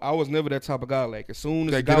never know. I was never that type of guy. Like as soon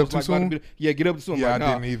as That the get guy up was too like, about to soon? be, yeah, get up to soon. Yeah, like, I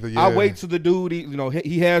nah. didn't either, I yeah. wait till the dude.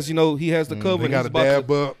 He has, he has the cover. They and got he's a about to-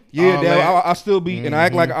 dab up. Yeah, all dab, that. I still be, and I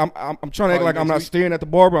act like I'm trying to act Oh, like I'm next not week? staring at the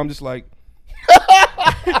barber. I'm just like,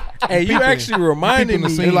 Hey, you actually reminded peeping the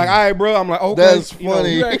me. scene. they're like, all right, bro. I'm like, okay, That's you know,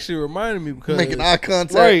 funny. You actually reminded me because Making eye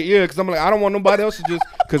contact. right? Yeah, because I'm like, I don't want nobody else to just,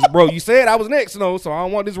 because bro, you said I was next, you know, so I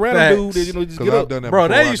don't want this random Facts. dude that just 'Cause get I've up. done that bro,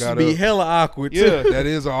 before. that I used to got be up. hella awkward too. Yeah. That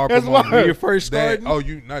is an awkward That's why. moment. When you're first That- starting, oh,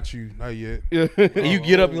 you not yet. Yeah, and you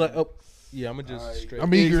get up, you're like, oh, yeah, I'm gonna just straight.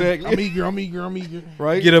 I'm eager. Exactly. I'm eager.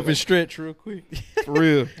 right. Get up and stretch real quick. for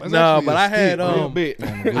real. That's Nah, actually but a I had skit, Real bit.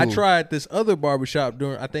 I tried this other barbershop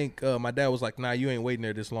during. I think my dad was like, "Nah, you ain't waiting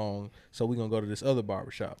there this long, so we gonna go to this other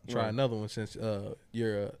barbershop. Try Right. another one since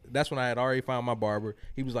you're." That's when I had already found my barber.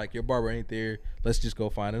 He was like, "Your barber ain't there. Let's just go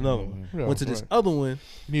find another one." Yeah, Went to this right. other one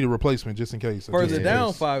You need a replacement just in case. further Just in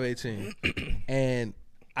down case. 518, and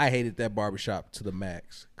I hated that barbershop to the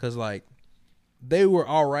max because like they were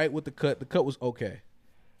all right with the cut. The cut was okay,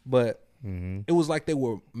 but it was like they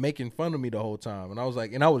were making fun of me the whole time, and I was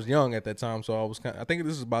like, and I was young at that time, so I was kind. I think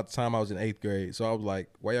this is about the time I was in 8th grade, so I was like,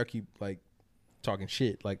 why y'all keep like talking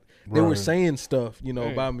shit. Like they were Right. saying stuff, you know,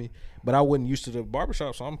 about me. But I wasn't used to the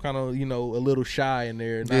barbershop, so I'm kind of, you know, a little shy in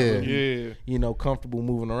there, not really, you know, comfortable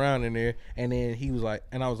moving around in there. And then he was like,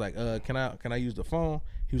 and I was like, can I use the phone?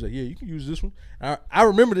 He was like, yeah, you can use this one. I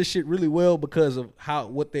remember this shit really well because of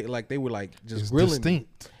what they were like just It's grilling.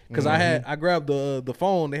 distinct. Because I grabbed the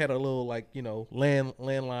phone. They had a little like, you know,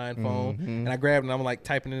 landline phone, and I grabbed it and I'm like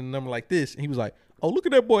typing in the number like this, and he was like, oh, look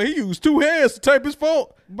at that boy, he used 2 hands to type his phone,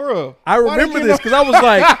 Bro, I remember this because I was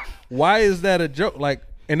like, why is that a joke? Like,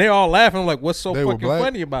 and they're all laughing. I'm like, what's so They were fucking black?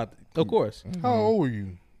 funny about it? Of course, How old were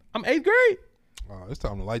you? I'm 8th grade. Oh, it's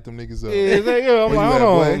time to light them niggas up. I'm Where like, you hold at,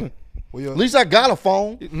 on. boy? Where you At least I got a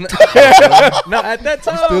phone. No, at that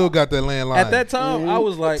time, still got that landline. at that time, I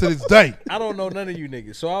was like, to this day. I don't know none of you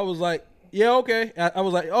niggas. So I was like, yeah, okay. I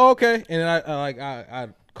was like, oh, okay. And then I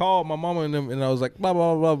called my mama and them, and I was like, blah,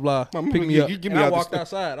 blah, blah, blah. Mama, Pick me you- up. you give And me I out the walked stuff.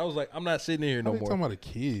 outside. I was like, I'm not sitting in here no They more. talking about a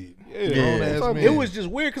kid. Yeah. Grown ass man. It was just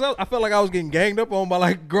weird because I felt like I was getting ganged up on by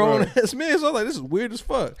like grown ass men. So I was like, this is weird as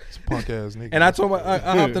fuck. It's a punk ass nigga. And I told I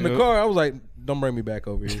hopped in the car. I was like, don't bring me back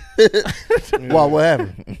over here. Why? What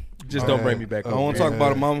happened? Just don't bring me back I over don't want here. to talk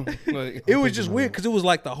about it, mama. Like, It was just weird because it was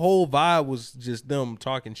like the whole vibe was just them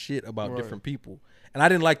talking shit about different people. And I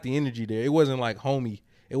didn't like the energy there. It wasn't like homie.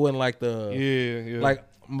 It wasn't like yeah. like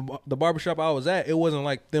the barbershop I was at, it wasn't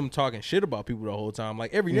like them talking shit about people the whole time.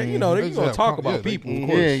 Like every day, you know, They they just gonna have talk con- about yeah, they- people. of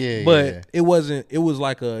course. Yeah. But it wasn't. It was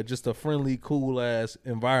like just a friendly, cool ass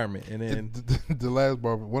environment. And then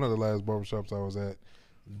One of the last barbershops I was at,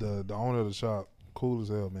 the owner of the shop, cool as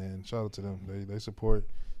hell, man. Shout out to them. They support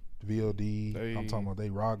VOD. I'm talking about they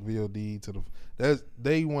rock VOD to the.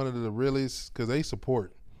 They one of the realest because they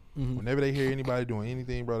support. Whenever they hear anybody doing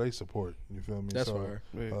anything, bro, they support. You feel me? That's so, fire.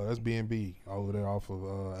 that's B&B over there off of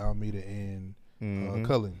Alameda and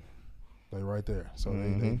Cullen. They right there. So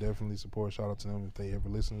they definitely support. Shout out to them if they ever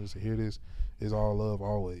listen to this or hear this. It's all love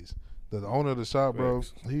always. The owner of the shop, bro,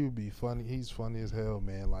 he would be funny. He's funny as hell,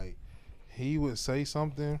 man. Like he would say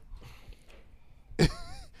something.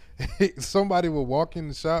 Somebody would walk in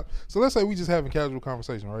the shop. So let's say we just having casual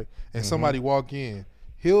conversation, right? And somebody walk in.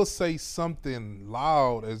 He'll say something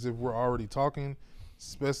loud as if we're already talking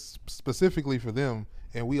specifically for them,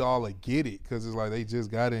 and we all get it because it's like they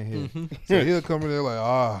just got in here. So he'll come in there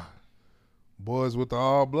like, boys with the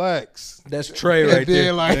all blacks. that's Trey right And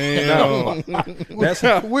then there. like,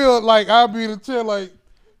 That's we'll like I'll be in the chair like,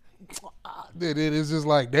 then it's just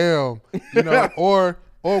like damn, you know. or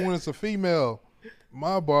when it's a female,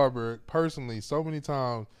 my barber personally, so many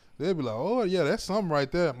times. They'll be like, oh, yeah, that's something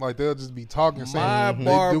right there. Like, they'll just be talking, saying they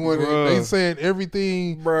doing it. They saying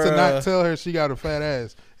everything to not tell her she got a fat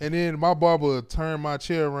ass. And then my barber will turn my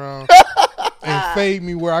chair around and fade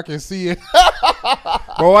me where I can see it.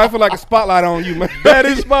 bro, I feel like a spotlight on you, man. That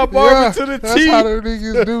is my barber to the That's T. how the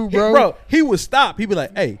niggas do, bro. Bro, he would stop. He'd be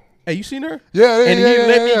like, hey, you seen her? Yeah, And he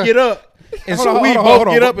let me get up. And Hold so on, we hold on, both hold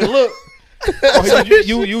on. get up and look.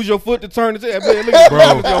 you use your foot to turn the tail. Man, look at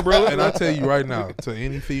Bro, this umbrella. and I tell you right now, to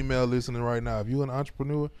any female listening right now, if you an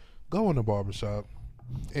entrepreneur, go in the barbershop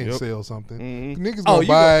and sell something. Niggas gonna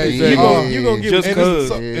buy it. you gonna get Just and, cause.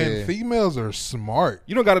 and females are smart.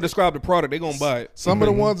 You don't got to describe the product. They gonna buy it. Some of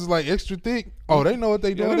the ones is like extra thick. Oh, they know what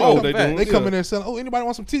they doing. they know what they come, doing, they come yeah. in there selling. Oh, anybody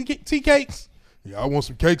want some tea cakes? Yeah, I want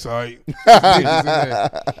some cakes. All right.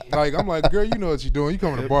 Like I'm like, girl, you know what you're doing. You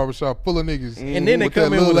come in the barbershop full of niggas, And then they with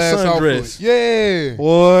come that in with little a ass outfit. sundress. Yeah,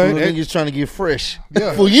 Boy, Little niggas trying to get fresh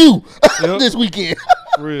Yeah. for you this weekend.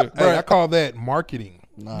 real. Hey, I call that marketing.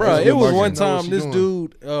 Bro, That's it what was marketing one knows time she this doing.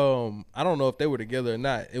 dude, I don't know if they were together or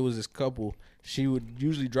not. It was this couple. She would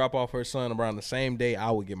usually drop off her son around the same day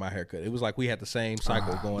I would get my haircut. It was like we had the same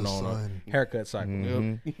cycle going the on, son. a haircut cycle.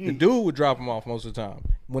 The dude would drop him off most of the time.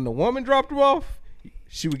 When the woman dropped him off,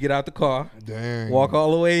 she would get out the car, Dang. walk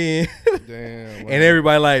all the way in, Damn. and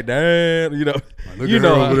everybody like, damn, you know, Look you at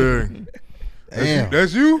know, her over there. Damn.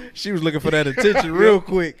 That's you? she was looking for that attention real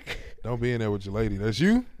quick. Don't be in there with your lady. That's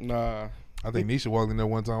you? Nah. I think Nisha walked in there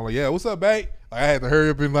one time like, yeah, what's up, babe? Like, I had to hurry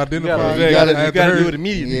up and identify. You I gotta had to do hurry- it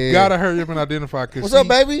immediately. Yeah. You gotta hurry up and identify. Cause What's up,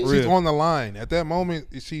 baby? She's Real. on the line. At that moment,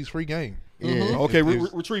 she's free game. Yeah. Okay,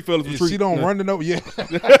 If- retreat, fellas. If Retreat. she don't run to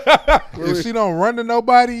if she don't run to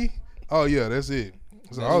nobody, oh yeah, that's it.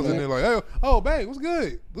 So I was in there like, hey, oh, babe, what's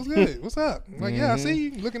good? What's good? What's up? I'm like, yeah, I see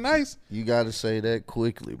you looking nice. You got to say that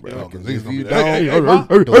quickly, bro. Yeah, 'cause niggas if gonna you be don't,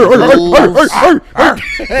 like,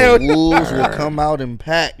 the wolves will come out in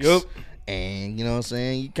packs. Yup. And you know what I'm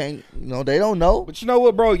saying? You can't, they don't know. But you know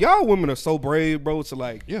what, bro? Y'all women are so brave, bro. To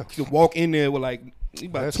like, Yeah. to walk in there with like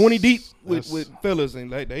about That's- 20 deep with that's- fellas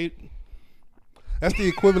and like they. That's the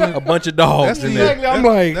equivalent. A bunch of dogs That's in the, there. Exactly, I'm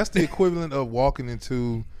like- that's the equivalent of walking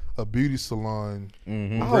into a beauty salon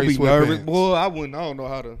Mm-hmm. with I would gray be nervous, sweatpants. boy. I wouldn't. I don't know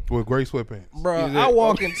how to. With gray sweatpants. Bro, Is I it-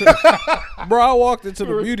 walk into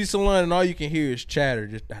the beauty salon and all you can hear is chatter,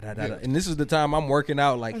 just da da da. Da. And this is the time I'm working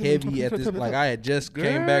out like heavy at this. Like I had just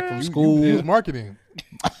came back from It school was marketing.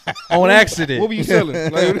 on accident. What were you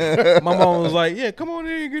selling? Like, My mom was like, "Yeah, come on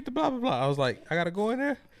in and get the blah blah blah." I was like, "I gotta go in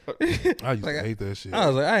there." I used Like, to hate that shit. I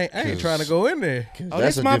was like, "I ain't trying to go in there."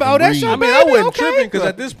 that's a my. different Oh, that's breed. your I mean, I baby? wasn't Okay. tripping because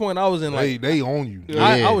at this point I was in like They own you.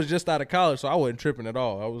 Yeah. I was just out of college, so I wasn't tripping at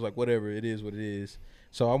all. I was like, whatever it is, what it is.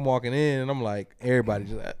 So I'm walking in and I'm like, everybody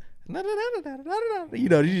just like, you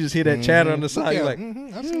know, you just hear that chatter on the side. You're like,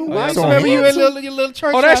 I see Well, I that's used to on remember him. you in your little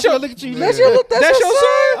church. Oh, that's house. your- Look at you. That's Yeah. your that's your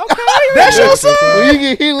son? Okay. That's your son? Well, you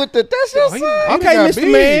get hit with the that's your son. Okay, got Mr.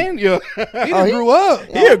 big. Man. Yeah. He Oh, done he- grew up.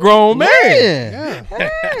 He a grown man. Yeah. Yeah.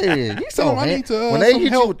 Hey, you so Tell him I need to, when they some hit you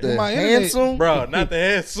help with the with my internet. handsome, Bro, not the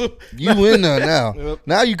handsome. you in there now. Yep.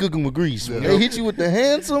 Now you cooking with grease. When they hit you with the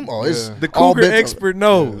handsome, oh, it's Yeah. The all cougar bets are- expert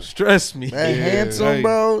knows. Trust me. That Yeah, handsome, hey.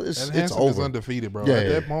 bro, it's And Hanson is over. undefeated, bro. Yeah. At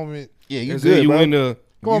that moment, Yeah, you That's good, it. You bro. in the.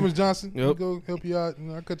 come on, Miss Johnson. Yep. Go help you out.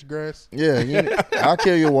 I'll cut your grass. Yeah, I'll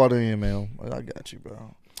carry your water in, man. I got you, bro.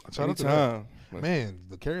 Shout out to that. Anytime. Man,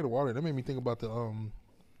 the carry the water, that made me think about the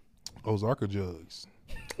Ozarka jugs.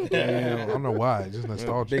 Damn. I don't know why. It's just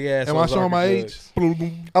nostalgia. Big ass Am I showing Ozarka my jugs.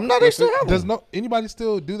 age? I'm not. They still have Does them. anybody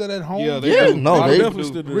still do that at home? Yeah, they Yeah, do. no, I they- definitely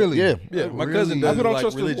still do. do. Really? Yeah, Yeah, my Really? cousin I does put it on like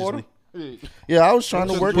trusted religiously. water. yeah. I was trying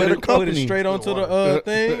to Just work put at a it- Put company. it straight onto the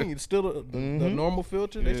thing. It's still the Mhm. normal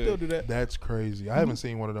filter. They Yeah. still do that. That's crazy. I haven't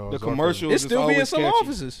seen one of those. The commercial It's is still be in always some catchy.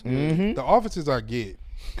 offices. Mm-hmm. The offices I get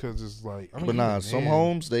because it's like, I mean, But nah, some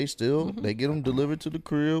homes they still they get them delivered to the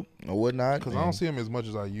crib or whatnot. because I don't see them as much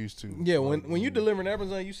as I used to. Yeah, when you deliver in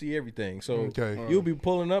Amazon, you see everything. So Okay. you'll be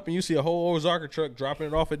pulling up and you see a whole Ozarka truck dropping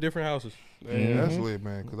it off at different houses. Yeah, that's lit,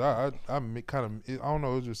 man. Because I kind of, I don't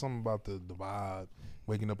know, it's just something about the vibe.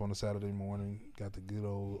 Waking up on a Saturday morning, got the good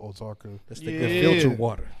old Ozarka. That's the Yeah. good filtered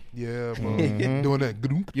water. Yeah, bro. Mhm. Doing that.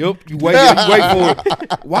 Goop. Yup. You wait for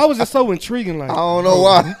it. Why was it so intriguing? Like I don't know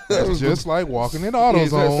why. That's just like walking in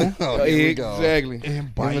AutoZone Oh, here we go. exactly. and Him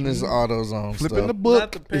and biting, this AutoZone flipping stuff. the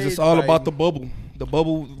book. It's just all about the bubble. The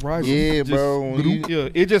bubble rising. Yeah, Just- bro. When you, Yeah,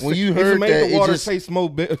 it just when you it heard made that, the it water just- taste more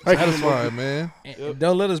better. Satisfied, man. And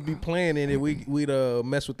don't let us be playing in it. We'd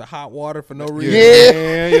mess with the hot water for no reason.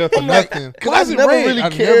 Yeah. For nothing. Cause Why I is it never rain? really I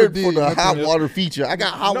never cared did for the nothing. hot water feature. I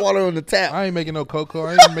got hot water on the tap. I ain't making no cocoa.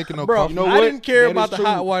 I ain't making no Bro, coffee. know I what? didn't care That about is the true.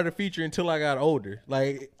 hot water feature until I got older.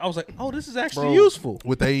 Like I was like, oh, this is actually Bro. useful.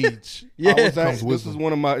 With age. Yeah. I was Comes this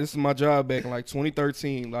wisdom. is this is my job back in like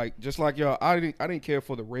 2013. Like just like y'all, I didn't care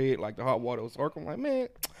for the red, like the hot water was dark. I'm like, man,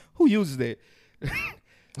 who uses that?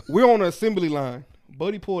 We're on an assembly line.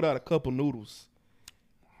 Buddy pulled out a cup of noodles.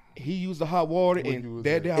 He used the hot water, What and was that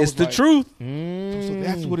that? day I It's was the like, truth, So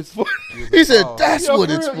that's what it's for. He said that's Yeah, what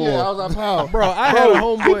for it's real. for. Yeah, I was like, how? bro. I had a He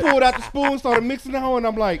homeboy. pulled out the spoon, started mixing it on, and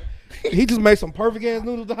I'm like, he just made some perfect ass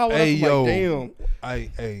noodles to hot water. Hey, I'm yo.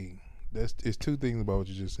 like, damn. It's two things about what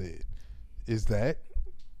you just said. Is that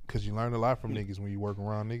because you learn a lot from niggas when you work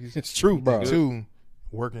around niggas. It's true, bro. Two,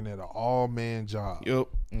 working at an all man job. Yep.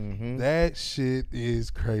 Mm-hmm. That shit is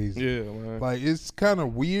crazy. Yeah, man. Like it's kind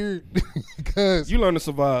of weird because You learn to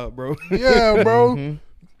survive, bro. yeah, bro. Mhm.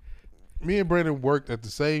 Me and Brandon worked at the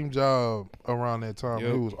same job around that time.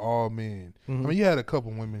 Yep. It was all men. Mhm. I mean, you had a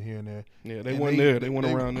couple women here and there. Yeah, they And weren't there. They weren't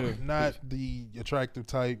around there. Not the attractive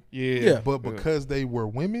type, Yeah. Yeah. but because they were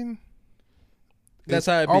women, That's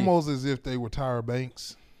it's how it be. almost as if they were Tyra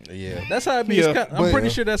Banks. Yeah. That's how it be. Yeah, It's I'm but- pretty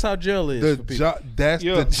sure that's how jail is. The for people. job, that's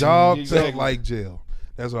Yeah, the job exactly. felt like jail.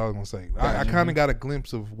 That's what I was gonna say. I kind of got a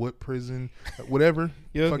glimpse of what prison, whatever.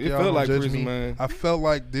 Yeah, Fuck it y'all, felt don't like judge prison, me. man. I felt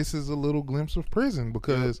like this is a little glimpse of prison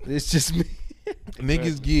because It's just me.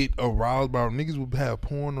 niggas get aroused by niggas would have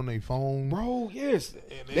porn on their phone. Bro, yes.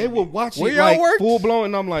 They would watch Where it y'all like worked? full blown,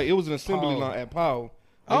 and I'm like, it was an assembly Oh. line at Powell.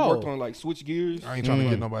 They Oh. worked on like switch gears. I ain't trying to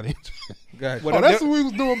get nobody. Gotcha. What- Oh, that's what we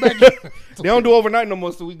was doing back then. They don't do overnight no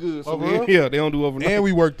more, so we good. So Oh, for real? yeah, they don't do overnight. And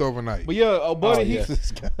we worked overnight. But yeah, a buddy, Oh, he,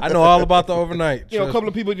 yeah. I know all about the overnight. you know, a Trust couple me.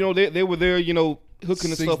 of people, you know, they were there, you know, hooking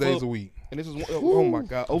the 6 stuff days up. a week. And this is oh my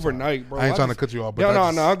god, overnight, bro. I ain't trying to just- cut you off, but Yeah, I no,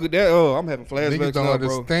 just- no, I'm good. That, I'm having Niggas flashbacks don't now, bro.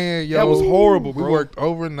 understand, yo. That was horrible, We bro. worked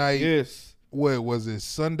overnight. Yes, What was it?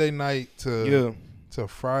 Sunday night to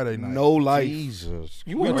Friday night. no life. Jesus.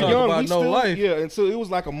 You We want were to talk young. about We no still, life? yeah. Until it was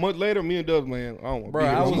like a month later, me and Dubs, man, I don't want. Bro, to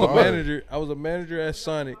be I here. was I'm a hard. manager. I was a manager at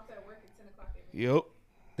Sonic. Yep.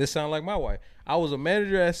 This sound like my wife. I was a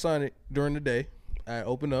manager at Sonic during the day. I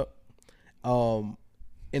opened up.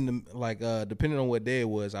 In the depending on what day it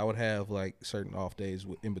was, I would have like certain off days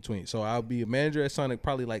in between. So I'll be a manager at Sonic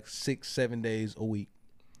probably like 6-7 days a week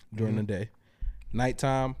during the day.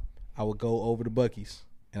 Nighttime, I would go over to Bucky's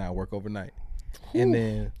and I work overnight. And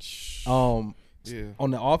then Yeah.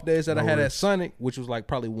 on the off days that I No had at rest. Sonic, which was like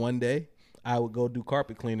probably one day, I would go do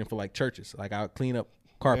carpet cleaning for like churches. Like I would clean up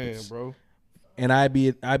carpets. Man, bro. And I'd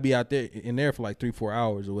be out there in there for like 3-4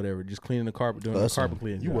 hours or whatever, just cleaning the carpet, doing Awesome. the carpet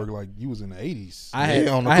cleaning. You job. work like you was in the 80s. I had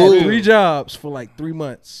on the I cool. had 3 jobs for like 3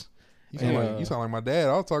 months. You sound, And, like, you sound like my dad.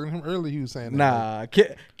 I was talking to him earlier. He was saying that. Nah,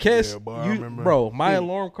 Kes, Yeah, boy, I remember. bro, my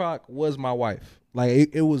alarm clock was my wife. Like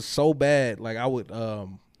it was so bad. Like I would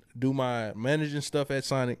do my managing stuff at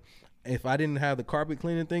Sonic. If I didn't have the carpet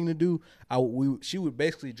cleaning thing to do, she would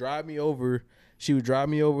basically drive me over. She would drive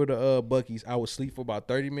me over to Buc-ee's. I would sleep for about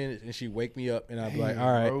 30 minutes, and she'd wake me up, and I'd be like,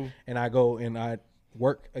 all right. bro. And I go and I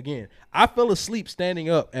work again. I fell asleep standing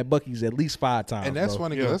up at Buc-ee's at least 5 times. And that's bro.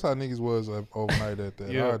 funny because Yeah. that's how niggas was overnight at that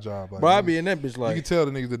Yeah. our job. Like, Bro, I niggas- be in that bitch you like, could tell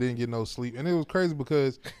the niggas that didn't get no sleep, and it was crazy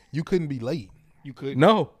because you couldn't be late, You could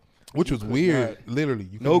no, which was weird. Literally,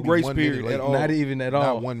 you No couldn't be grace 1 minute period late. at all. not even at all.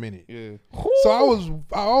 Not 1 minute. Yeah. So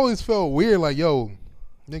I always felt weird. Like, yo,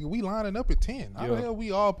 nigga, we lining up at 10. How the Yeah. hell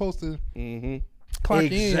we all supposed to Mm-hmm. clock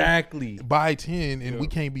Exactly. in by 10 and Yeah. we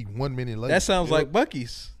can't be 1 minute late? That sounds like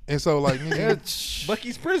Buc-ee's. And so like nigga,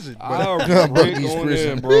 Buc-ee's prison. I Buc-ee's regret going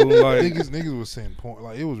prison. in, bro. Like niggas was saying point.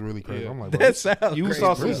 Like it was really crazy. Yeah. I'm like, bro, That sounds you crazy.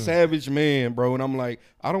 saw some prison. savage man, bro, and I'm like,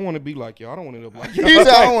 I don't want to be like you. I don't want to end up like you. He said,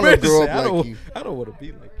 I don't want to Listen, grow I up don't, like you. I don't want to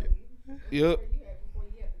be like you. Yep.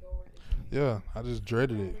 yeah, I just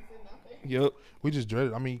dreaded it. Yep. We just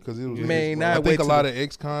dreaded. I mean, because it was. Man, I now think wait a till lot the- of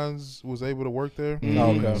ex-cons was able to work there,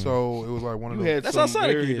 Okay. so it was like one of You those. had That's some how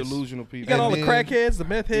Sonic very is. delusional You people. got all the then- crackheads, the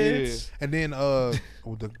meth heads. And then,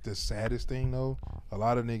 the saddest thing though, a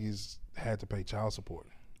lot of niggas had to pay child support.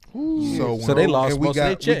 So they lost and we most of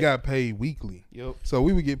their got check. we got paid weekly. Yep. So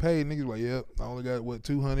we would get paid. Niggas like, yep, I only got what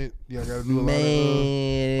 200. Yeah, I got to do a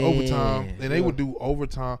Man. lot of overtime, and they would do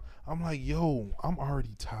overtime. I'm like, yo, I'm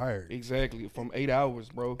already tired. Exactly. From 8 hours,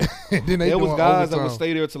 bro. And then they There was doing guys that would overtime.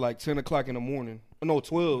 stay there till like 10 o'clock in the morning. No,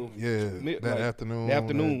 12. Yeah, Mid- that like, afternoon. the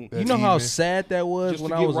afternoon. that You know how evening. sad that was Just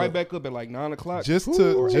when to I get was right a- back up at like 9 o'clock. just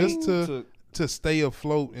or to eight to stay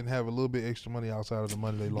afloat and have a little bit extra money outside of the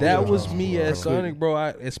money they lost. That on was child me support. at Sonic, bro.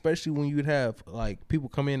 Especially when you'd have like people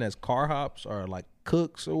come in as car hops or like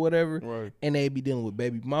cooks or whatever, Right. and they'd be dealing with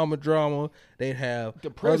baby mama drama. They'd have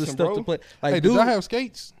Depressing, other stuff bro. to play. Like, Hey, dude, did y'all have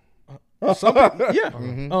skates? some people, yeah.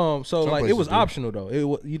 Mm-hmm. So Some like it places was do. optional though.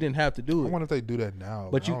 You didn't have to do I it. wonder if they do that now.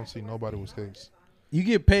 But But you- I don't see nobody with skates. You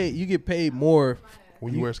get paid. You get paid more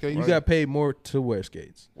When you wear skates, You got paid more to wear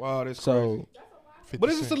skates. Wow, that's So crazy. But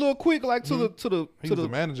it's just a little quick, like to the He to was the the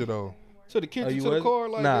manager though. to the kitchen, you to the was? car.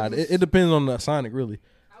 Like nah, it's just- it depends on the Sonic really.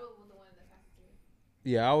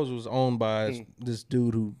 Yeah, ours was owned by this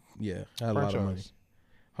dude who had a lot of money. Franchise.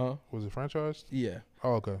 Huh? Was it franchised? Yeah.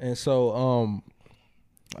 Oh, okay. And so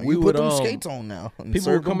We we put would them skates on now. and people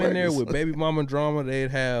serve would come them in there burgers. with baby mama drama. They'd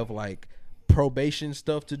have like probation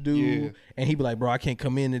stuff to do, Yeah. and he'd be like, "Bro, I can't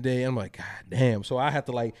come in today." I'm like, "God damn!" So I have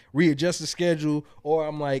to like readjust the schedule, or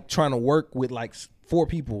I'm like trying to work with like 4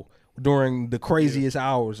 people during the craziest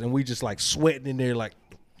hours, and we just like sweating in there, like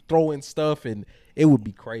throwing stuff, and it would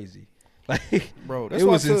be crazy. Like, bro. That's it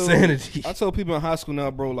why was I tell, insanity. I tell people in high school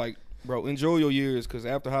now, bro. Like, bro, enjoy your years because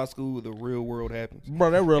after high school, the real world happens.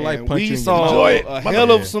 Bro, that real life And punch we you in saw your a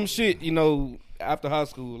hell of some shit, you know, after high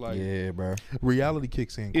school. Like, Yeah, bro. Reality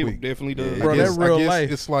kicks in it quick. definitely does. Bro, that real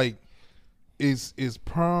life. It's like is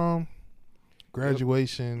prom,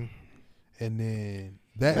 graduation, and then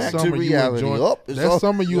that Back to summer you reality. enjoying Up is that up.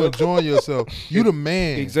 summer you enjoying yourself. You the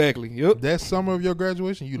man. Exactly. Yep. That summer of your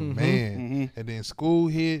graduation, you the man. mhm. And then school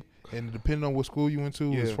hit, and depending on what school you went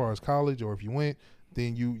to, as Yeah. far as college or if you went,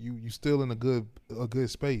 then you still in a good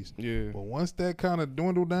space. Yeah. But once that kind of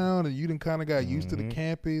dwindled down and you done kind of got used to the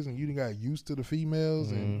campus and you done got used to the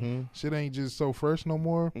females and shit ain't just so fresh no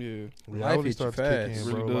more, Yeah. reality hits you starts to kick fast. in,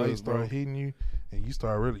 Really bro. Life does, start bro. hitting you, and you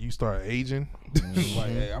start aging. Like,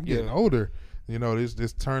 hey, I'm getting Yeah. older. You know,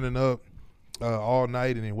 this turning up all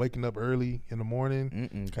night and then waking up early in the morning.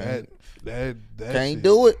 Mm-mm, That can't shit.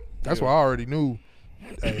 do it. That's why I already knew.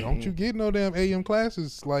 Hey, don't you get no damn AM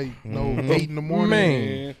classes like no 8 in the morning.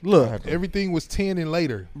 Man, look, Everything was 10 and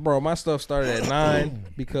later. bro, my stuff started at 9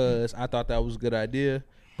 because I thought that was a good idea,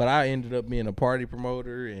 but I ended up being a party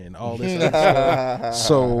promoter and all this other stuff.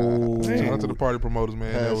 So Shout out to the party promoters,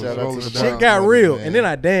 man. That was shout out to rolling the it party down. shit got real, man. and then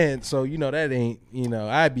I danced. So that ain't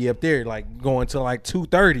I'd be up there like going till like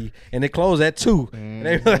 2:30, and they close at 2, and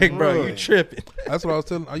they be like, "Bro, you tripping?" That's what I was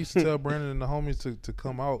telling. I used to tell Brandon and the homies to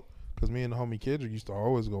come out because me and the homie Kendrick used to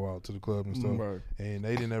always go out to the club and stuff. Right. And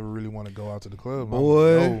they didn't ever really want to go out to the club. I'm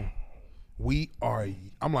Boy. like, yo, we are.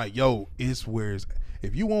 I'm like, yo, it's where it's.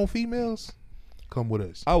 If you want females, come with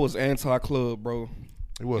us. I was anti-club, bro.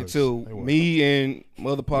 It was. Until It was. me and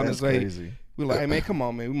my other partners That's say, crazy. we like, hey man, come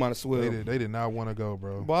on man, we might as well. They did not want to go,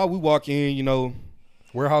 bro. While we walk in, you know,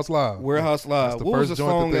 Warehouse Live. Warehouse Live. the What was first the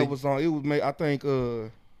joint song that that they- was on? It was I think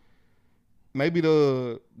maybe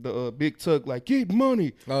the Big Tuck like get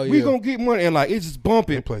money. Oh, We yeah. gonna get money and like it's just They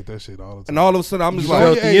bumping. played that shit all the time. And all of a sudden I'm just You like,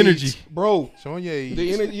 felt the age. energy. bro, Showing your age.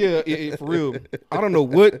 the energy, yeah, for real. I don't know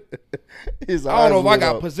what. His I don't know eyes if I lit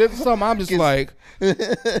got up. possessed or something. I'm just like, Bro,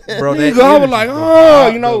 nigga, that I was energy, like, bro. oh,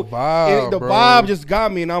 vibe, you know, the vibe, the bro. vibe just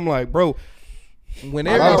got me, and I'm like, bro, when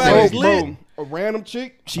I got everybody's so, lit, a random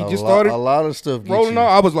chick, she A just lot- started a lot of stuff. Get rolling you. on.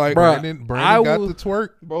 I was like, Bro, Brandon I got will- the twerk.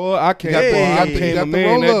 bro, I can't. Got the, I got the, became got a the man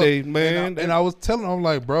roll that up. day, man. And I was telling him, I'm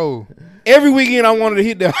like, bro, Every weekend I wanted to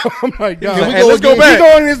hit that. I'm like, dog, Can we go let's go again. back. We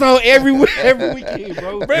going this whole every weekend,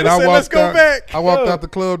 bro. and Brandon I said, walked let's go out, back. I walked Yeah. out the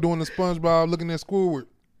club doing the SpongeBob, looking at Squidward.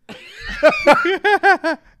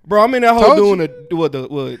 Bro, I'm in that Told hole doing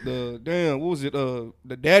the damn, what was it?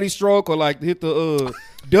 The daddy stroke or like hit the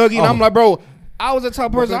Dougie, and I'm like, bro, I was the type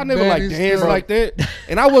of person I never like daddy danced stroke. like that,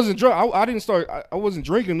 and I wasn't drunk. I didn't start. I wasn't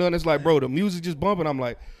drinking nothing. It's like, bro, the music just bumping. I'm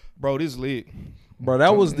like, bro, this lit. Bro,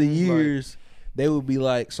 that was the Like- years they would be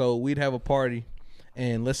like, so we'd have a party,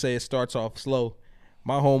 and let's say it starts off slow.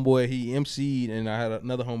 My homeboy, he MC'd, and I had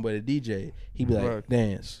another homeboy that DJ. He'd be like, Right.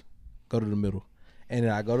 dance, go to the middle. And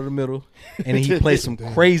then I go to the middle, and then he plays some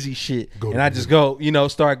crazy shit. Go to And I the just go,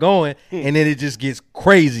 start going, and then it just gets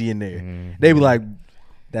crazy in there. They be like,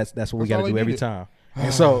 that's what we That's got all to they do every needed. time.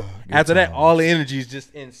 And so after that, all the energy is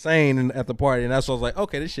just insane at the party. And that's why I was like,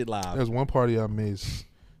 okay, this shit live. There's one party I missed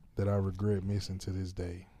that I regret missing to this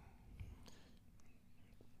day.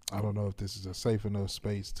 I don't know if this is a safe enough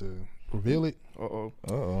space to reveal it. Uh-oh.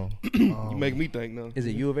 Uh-oh. You make me think now. Is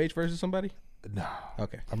it U of H versus somebody? Nah,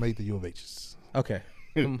 Okay. I made the U of H's. Okay.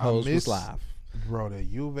 Them I hoes was miss- live. Bro, the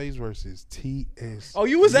U of H versus TS. Oh,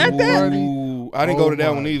 you was at that? Ooh, I didn't go to that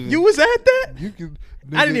Oh one my- either. You was at that? You can.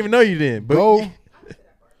 I didn't even know you did. But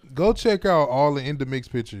Go check out all the In the Mix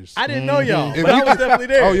pictures. I didn't know y'all. If But I you was definitely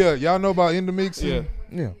there. Oh yeah, y'all know about In the Mix? Yeah.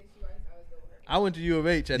 Yeah. I went to U of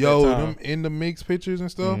H at Yo, that time. them In the Mix pictures and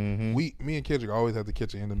stuff. Me and Kendrick always have to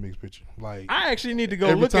catch an In the Mix picture. Like I actually need to go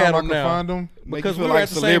every look time at I them can now. find them. Make because you we feel were like at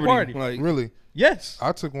the same celebrity. party. Like, Really, Yes.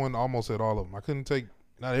 I took one almost at all of them. I couldn't take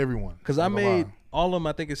not everyone. Because I Ain't gonna made lie. all of them,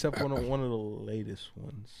 I think, except one of the latest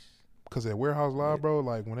ones. Cause at Warehouse Live, bro,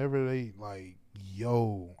 like whenever they like,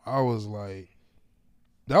 I was like,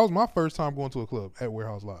 that was my first time going to a club at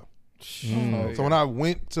Warehouse Live. So when I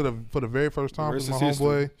went for the very first time with Rest my is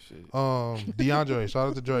history. homeboy, Shit. DeAndre, shout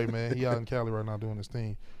out to Dre, man. He out in Cali right now doing his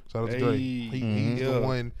thing. Shout out to Dre. Hey, He's yeah. the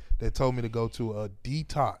one that told me to go to a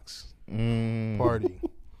detox Mm. party.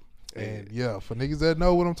 And yeah, for niggas that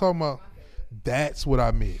know what I'm talking about, that's what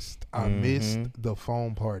I missed. I missed the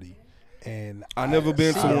phone party. And I never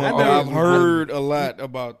been to I one, never- but I've heard a lot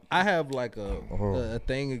about. I have like a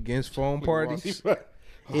thing against phone parties.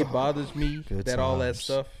 It bothers me Good that all that times.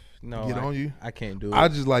 stuff. No, Get on you. I can't do it. I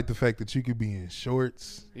just like the fact that you could be in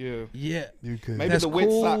shorts. Yeah, yeah, You could. maybe That's the wet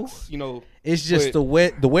cool. socks. You know, it's just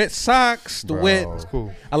But- the wet socks, the Bro. wet. It's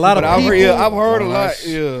cool. A lot but of I've people. heard, yeah, I've heard a When lot. I-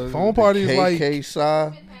 Yeah, Phone parties like KK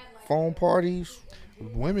side phone parties.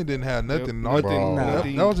 women didn't have nothing. Yep, Nothing.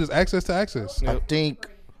 nothing. That was just access to access. Yep.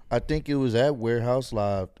 I think it was at Warehouse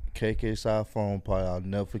Live, KK side phone party. I'll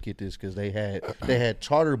never forget this because they had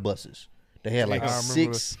charter buses. They had like I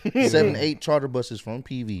remember 6, 7, 8 charter buses from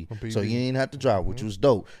PV. So you didn't have to drive, which was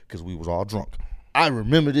dope because we was all drunk. I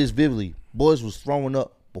remember this vividly. Boys was throwing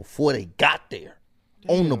up before they got there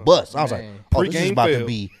on the bus. I was like, oh, this is Pre-game about to fail.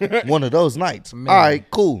 be one of those nights. All right,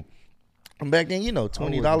 cool. And back then, $20 for a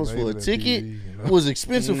made it at ticket PV, you know? was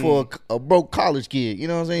expensive for a broke college kid. You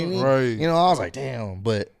know what I'm saying? Right. I was like, damn.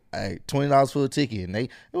 But $20 for a ticket, and it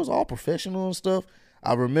was all professional and stuff.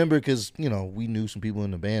 I remember because we knew some people in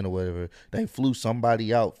the band or whatever. They flew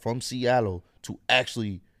somebody out from Seattle to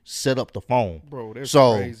actually set up the phone. bro, that's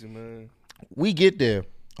So crazy, man. we get there.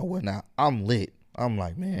 Oh well, now I'm lit. I'm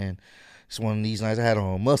like, man, it's one of these nights. I had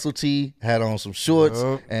on a muscle tee, had on some shorts,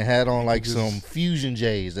 Yup. and had on like just- some Fusion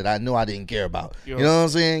J's that I know I didn't care about. Yup. You know what I'm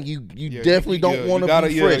saying? You Yeah, definitely you don't want to gotta-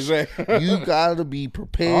 be yeah, fresh. exactly. You gotta be I the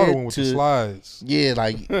prepared one with the to. slides. Yeah,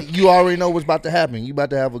 like you already know what's about to happen. You about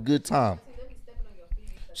to have a good time.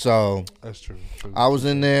 So That's true. I was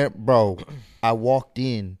in there, bro. I walked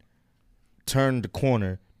in, turned the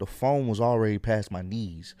corner. The phone was already past my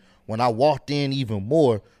knees. When I walked in even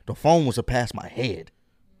more, the phone was past my head.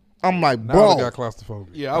 I'm like, Now bro, I got claustrophobic.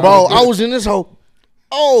 Yeah, bro, I was in this hole.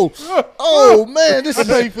 Oh man, this I is.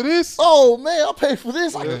 paid for this. Oh man, I paid for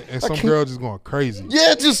this. And some girl just going crazy.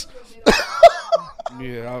 Yeah, just.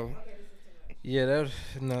 yeah. Yeah, that was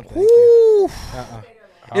no. Thank you.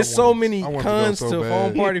 Woo. it's so wanted- many I wanted cons go so to bad.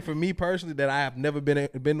 home party for me personally that I have never been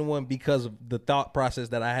to one because of the thought process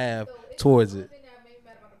that I have towards it.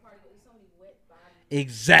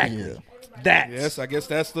 Exactly. Yeah. That's Yes, I guess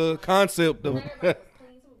that's the concept of.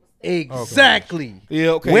 exactly. Yeah,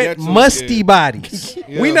 okay. Wet, that too, musty yeah. bodies.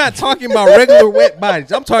 Yeah. We not talking about regular wet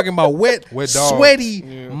bodies. I'm talking about wet Wet dogs. sweaty,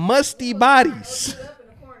 musty bodies.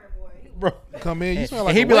 Bro. Come in, you smell And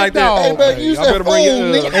like he a be wet like that. dog. Hey, man, use y'all that better bring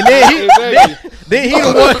phone, your, nigga. And then he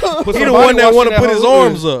the one Put he the some one body that wash want in to put that his hole.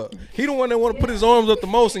 arms up. He the one that want to put his arms up the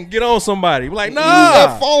most and get on somebody. Be like, Use that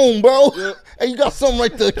nah. phone, bro. Hey, you got something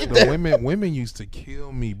right there. Get The that. women used to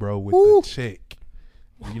kill me, bro, with the check.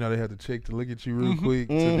 You know they had to check to look at you real quick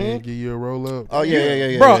to then give you a roll up. Oh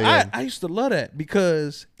yeah. Bro, yeah. I used to love that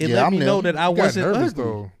because it Yeah, let I'm me know them. that I You got wasn't nervous ugly.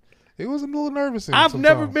 though. It was a little nervous. I've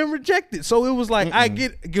never sometimes. been rejected, so it was like I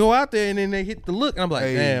go out there and then they hit the look, and I'm like,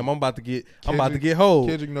 Hey, damn, I'm about to get Kendrick- hold.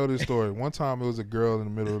 Kendrick know this story. One time it was a girl in the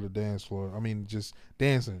middle of the dance floor. I mean, just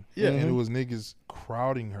dancing. Yeah. And it was niggas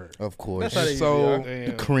crowding her. Of course. That's how they So the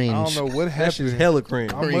Damn. cringe. I don't know what That shit's happened. hella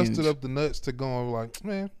cringe. I mustered up the nuts to go and like,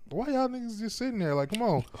 man, why y'all niggas just sitting there? Like, come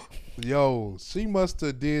on. Yo, she must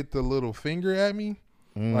have did the little finger at me.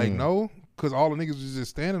 Like, no, because all the niggas was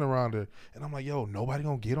just standing around her. And I'm like, yo, nobody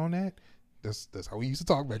gonna get on that? That's how we used to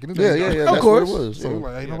talk back in the day. Yeah. Of That's course. what it was. So Yeah.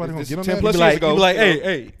 like, ain't Yeah, nobody gonna this get on 10 that? plus Be years like, ago, you be like, you know.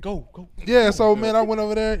 hey, go. Yeah, so man, I went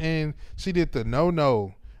over there and she did the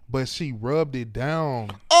no, but she rubbed it down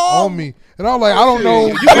on me, and I'm like, I don't know.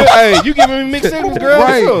 You giving me mixed signals, girl?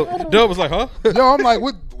 Right. What's up? Dub was like, huh? Yo, I'm like,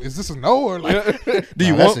 what is this a no or like? Do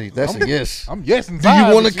you Nah, want? that's a yes. I'm yes Do inside.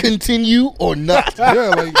 you want to but continue or not? Yeah,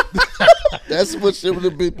 like That's what should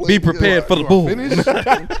have been. Be prepared for the bull. finish.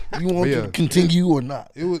 You want Yeah. to continue or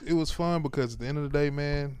not? It was fun because at the end of the day,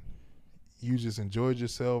 man, you just enjoyed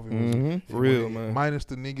yourself. It was, For real, man. Minus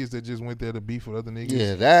the niggas that just went there to beef with other niggas.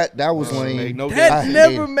 Yeah, that was lame. made no That I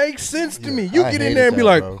never hated- makes sense to me. Yeah, You I get in hated there and be that,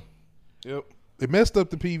 like, bro. Yep. It messed up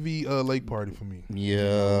the PV lake party for me.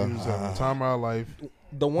 Yeah. It was having the time of our life.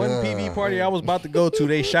 the one PV party I was about to go to,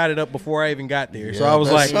 they shot it up before I even got there. So Yeah, I was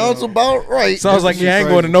that like, sounds about right. so I was like, yeah, I ain't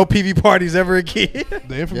going to no PV parties ever again.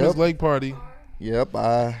 The infamous Yep. lake party. Yep,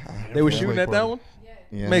 They were Yeah. shooting at that one.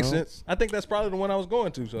 you Makes know? sense. I think that's probably the one I was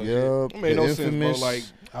going to. So Yep. It made the no sense, bro. infamous- Like,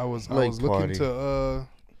 I was Lake looking party. to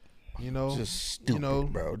you know, just stupid, know,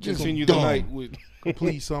 bro. Just continue dumb. the night with.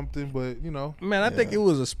 complete something, but you know, man, I think it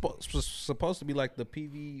was supposed to be like the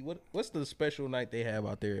PV. What's the special night they have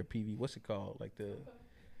out there at PV? What's it called? Like the.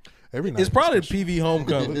 every night. It's probably PV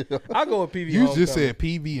homecoming. I'll go with PV. You homecoming. just said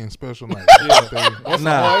PV and special night. That's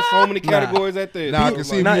Nah. there's so many categories at there. Nah, I Dude, can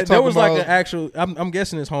see like, if Nah, you're there was talking like an about- actual. I'm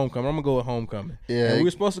guessing it's homecoming. I'm gonna go with homecoming. Yeah. And we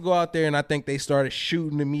were supposed to go out there, and I think they started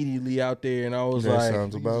shooting immediately out there, and I was That like,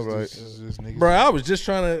 sounds about right. Just niggas. bro, I was just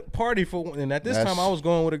trying to party for one. And at this That's- time, I was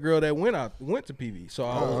going with a girl that went to PV. So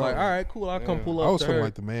I was like, all right, cool. I'll come pull up. I was to feeling her.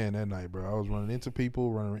 like the man that night, bro. I was running into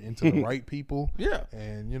people, running into the right people. Yeah.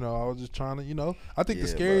 And, you know, I was just trying to, you know, I think the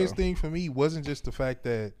Yeah, scariest bro. thing for me wasn't just the fact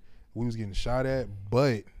that we was getting shot at,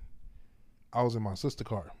 but I was in my sister's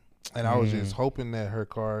car. And I was Mm. just hoping that her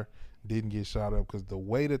car didn't get shot up because the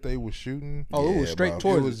way that they were shooting, Oh, it was Yeah, straight bro. it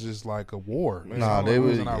towards was just like a war. It Nah, sounded they like we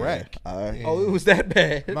was in Iraq. Alright. Oh, it was that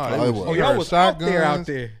bad. No, Oh, it was. Oh, you y'all heard was out there, shotguns, out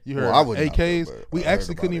there. You Well, heard I wouldn't out there, AKs. but We I heard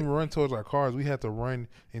actually about couldn't it. even run towards our cars. We had to run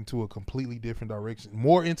into a completely different direction,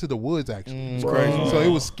 more into the woods actually. It's crazy. So it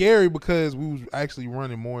was scary because we was actually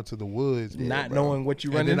running more into the woods. Not bro. knowing what you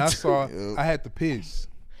And run then into. I saw Yep. I had to piss,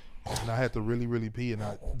 and I had to really pee, and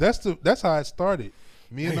that's how it started.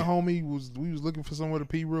 Me and the homie we was looking for somewhere to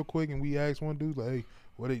pee real quick, and we asked one dude like, "Hey,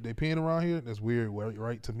 what they peeing around here?" That's weird,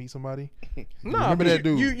 right? To meet somebody. Nah, Remember but that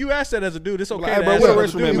dude? You asked that as a dude. It's okay. Like, to bro, ask what that a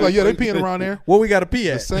as a restroom dude. He's man. like, "Yeah, they peeing around there." What we got to pee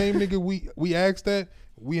The at? same nigga we asked that,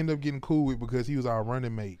 we ended up getting cool with because he was our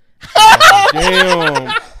running mate.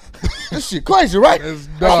 damn. This shit crazy, right? That's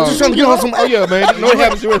I'm dog. just trying to get on some. Oh yeah, man. You know what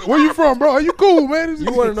happens to you. Where you from, bro? Are you cool, man?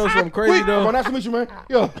 You want to know something crazy though? Nice to meet you, man.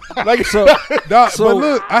 Yeah. Like So, Dog, So- but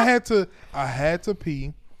look, I had to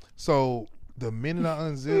pee. So the minute I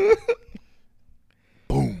unzipped,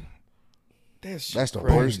 boom, That's the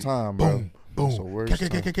worst time, bro. That's the boom, worst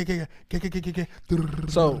time.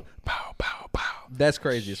 So- pow, pow, pow. that's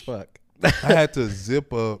crazy as fuck. I had to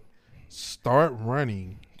zip up, start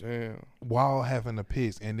running Damn. while having to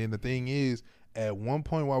piss. And then the thing is, at one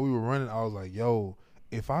point while we were running, I was like, yo,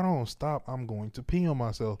 if I don't stop, I'm going to pee on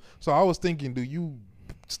myself. So I was thinking, do you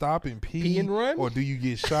stop and Pee and run? or do you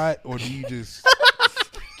get shot, or do you just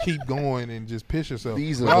keep going and just piss yourself?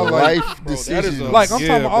 These are But I the was like, life that is decisions. a- like, I'm Yeah,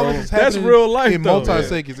 talking about all bro. this is That's happening real life, in though.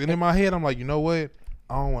 multi-seconds. And in my head, I'm like, you know what?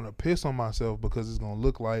 I don't want to piss on myself because it's going to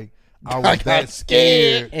look like I was that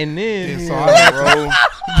scared. And then, And so I had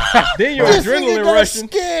to, then your adrenaline rushing.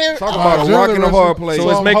 Talk about a rock and a hard place. So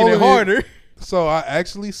it's I'm making it holding harder. So I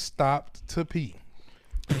actually stopped to pee.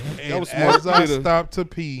 And was smart. as I You did stopped to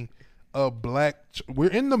pee, we're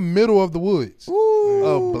in the middle of the woods.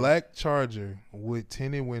 A black Charger with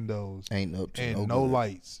tinted windows Ain't up to and no no good.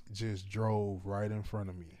 lights just drove right in front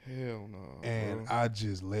of me. Hell no. And bro. I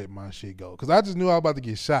just let my shit go. Because I just knew I was about to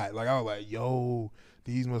get shot. Like, I was like, yo,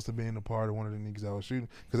 these must have been a part of one of the niggas I was shooting.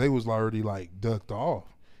 Because they was already, like, ducked off.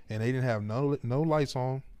 And they didn't have no lights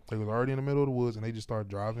on. They was already in the middle of the woods. And they just started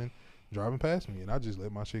driving past me. And I just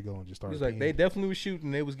let my shit go and just started He's like, peeing. they definitely was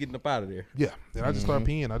shooting. They was getting up out of there. Yeah. And I just started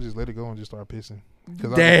peeing. I just let it go and just started pissing.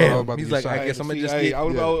 Because Damn. I He's was about to like, get shot. I guess I'm going to See, just hey, get. I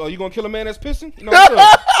was, yeah. oh, you gonna kill a man that's pissing? You know what's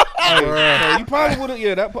up? Hey, you probably would have.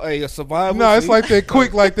 Yeah, that. Hey, a survival. No, it's see? like that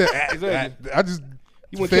quick like that. Exactly. I just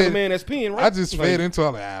You want to kill a fed- man that's peeing, right? I just Like, fed into it.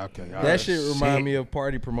 I'm like, okay. all That right, shit remind me of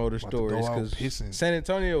party promoter About to go stories out because pissing. San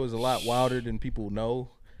Antonio is a lot wilder than people know.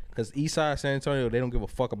 Because Eastside San Antonio, they don't give a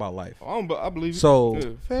fuck about life. I believe it. So Yeah.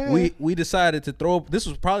 Fair. we decided to throw. This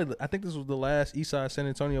was probably, I think this was the last Eastside San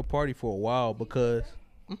Antonio party for a while because.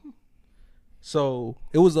 So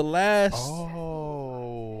it was the last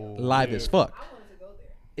Oh. live as fuck.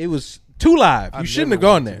 It was too live. I You shouldn't never have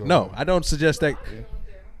gone wanted to there. go No, there. I don't suggest that.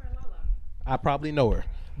 I probably know her,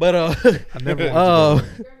 but I never wanted to go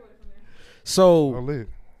there. so Oh, lit.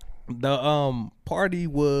 the party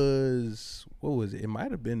was, what was it? It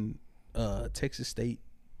might have been Texas State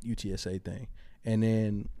UTSA thing. And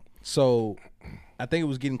then so I think it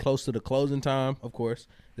was getting close to the closing time, of course.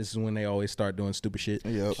 This is when they always start doing stupid shit.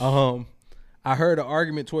 Yep. I heard an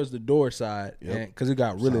argument towards the door side because it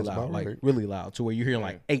got really Sounds loud, about like right. really loud, to where you're hearing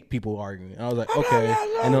like 8 people arguing. And I was like, okay.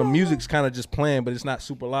 And the music's kind of just playing, but it's not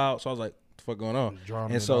super loud. So I was like, what the fuck going on?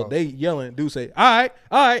 Drowning And it so out. they yelling, dude say, all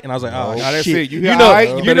right. And I was like, oh, Nah, that's shit. it. You hear, know, "All right,"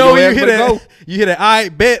 you you better know go when you ahead, hear better that, go. you hear that, I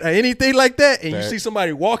bet or anything like that, and you Fact. see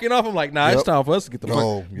somebody walking off. I'm like, nah, it's Yep. time for us to get the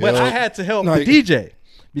Go, fuck. But yep. I had to help Like- the DJ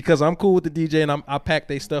because I'm cool with the DJ and I pack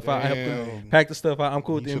their stuff out. I help them Damn. pack the stuff out. I'm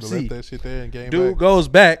cool with You the should have MC. left that shit there and game Dude back. goes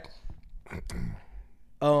back.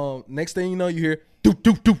 Next thing you know, you hear doop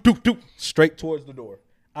doop doop doop doop straight towards the door.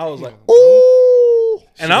 I was like, Ooh.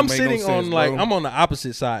 and Shit I'm make no sitting sense, on like bro. I'm on the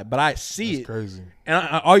opposite side, but I see That's it, crazy.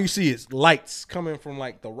 and all you see is lights coming from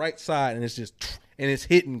like the right side, and it's just and it's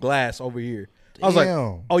hitting glass over here. I was like,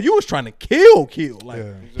 Damn. oh, you was trying to kill. Like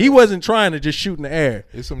Yeah. he wasn't trying to just shoot in the air.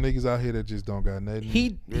 There's some niggas out here that just don't got nothing.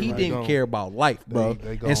 He Everybody didn't gone. care about life, bro.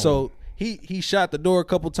 They and so gone. he shot the door a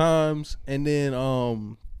couple times, and then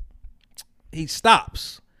he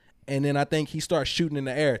stops, and then I think he starts shooting in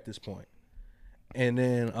the air at this point. And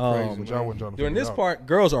then Crazy, but y'all wasn't trying to during figure this it out. part,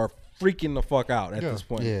 girls are freaking the fuck out at Yeah. this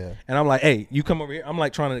point. Yeah. And I'm like, hey, you come over here. I'm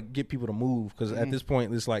like trying to get people to move because Mm-hmm. at this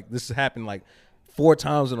point, it's like this has happened like 4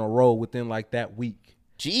 times in a row within like that week.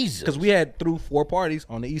 Jesus. Because we had threw 4 parties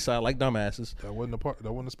on the east side like dumbasses. That wasn't the part.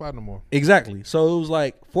 That wasn't the spot no more. Exactly. So it was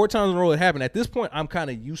like 4 times in a row it happened. At this point, I'm kind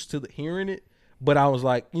of used to hearing it, but I was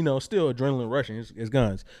like, still adrenaline rushing. It's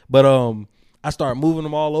guns. But I started moving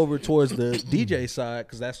them all over towards the DJ side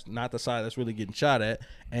because that's not the side that's really getting shot at.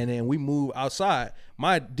 And then we move outside.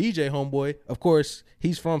 My DJ homeboy, of course,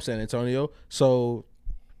 he's from San Antonio, so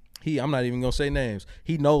I'm not even gonna say names.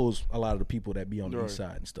 He knows a lot of the people that be on the east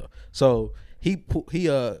side and stuff. So he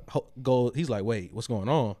goes. He's like, wait, what's going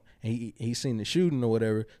on? And he's seen the shooting or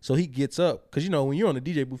whatever. So he gets up because when you're on the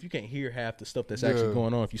DJ booth, you can't hear half the stuff that's actually Yeah.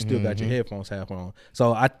 going on if you still got your headphones half on.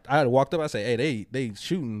 So I walked up. I said, hey, they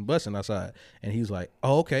shooting, busting outside. And he was like,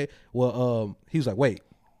 oh, okay. Well, he was like, wait,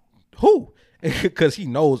 who? Because he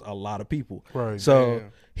knows a lot of people. Right. So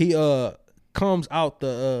he comes out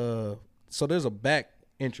the so there's a back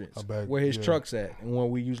entrance where his truck's at and where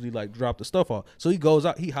we usually like drop the stuff off. So he goes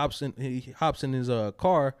out, he hops in his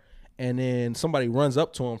car, and then somebody runs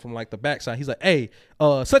up to him from like the backside. He's like, hey,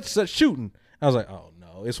 such and such shooting. I was like, oh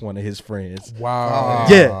no, it's one of his friends. Wow.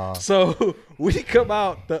 Yeah. So we come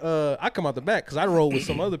out I come out the back because I roll with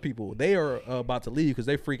some other people. They are about to leave because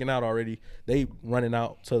they freaking out already. They running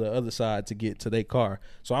out to the other side to get to their car.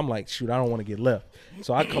 So I'm like, shoot, I don't want to get left.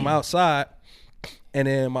 So I come outside, and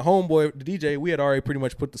then my homeboy, the DJ, we had already pretty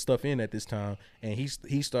much put the stuff in at this time, and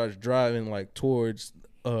he starts driving like towards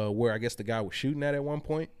where I guess the guy was shooting at one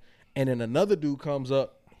point, and then another dude comes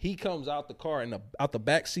up. He comes out the car and out the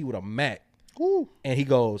back seat with a Mac. Ooh. And he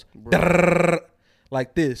goes "Drrrr,"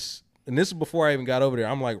 like this. And this is before I even got over there.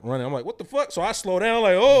 I'm like running. I'm like, what the fuck? So I slow down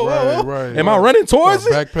like, Right, am I running towards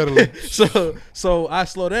it? Backpedaling. So I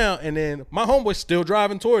slow down, and then my homeboy's still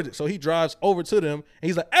driving towards it. So he drives over to them, and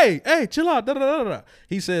he's like, hey, chill out. Da, da, da, da.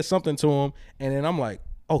 He says something to him, and then I'm like,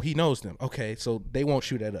 oh, he knows them. Okay, so they won't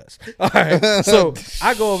shoot at us. All right. So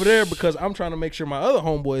I go over there because I'm trying to make sure my other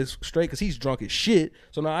homeboy is straight because he's drunk as shit.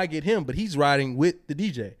 So now I get him, but he's riding with the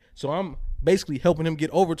DJ. So I'm basically helping him get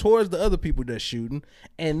over towards the other people that's shooting.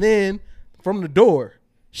 And then from the door,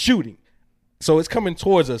 shooting. So it's coming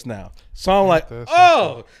towards us now. So I'm like,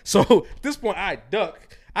 oh. So at this point, I duck.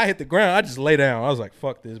 I hit the ground. I just lay down. I was like,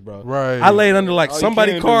 fuck this, bro. Right. I laid under like All you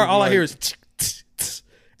somebody's can car. do, All I like- hear is tsk, tsk, tsk.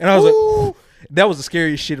 And I was like, that was the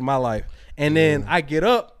scariest shit in my life. And then I get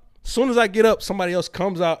up. As soon as I get up, somebody else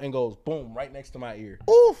comes out and goes, boom, right next to my ear.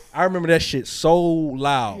 Oof. I remember that shit so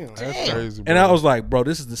loud. That's crazy, bro. And I was like, bro,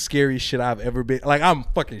 this is the scariest shit I've ever been. Like, I'm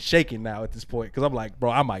fucking shaking now at this point because I'm like,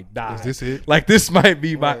 bro, I might die. Is this it? Like, this might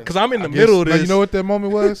be my, because I'm in the I guess- middle of now, this. you know what that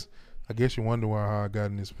moment was? I guess you wonder why how I got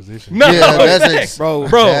in this position. No, Yeah, that's thanks. bro.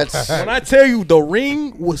 Bro, That's when I tell you the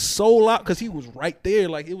ring was so loud because he was right there.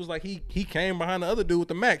 Like, it was like he came behind the other dude with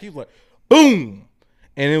the Mac. He was like, boom.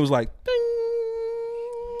 And it was like, ding.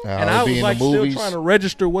 And I was like still trying to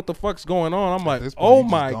register what the fuck's going on. I'm like, this point, oh you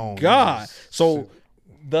just my gone. God. You just So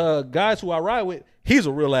sit. the guys who I ride with, he's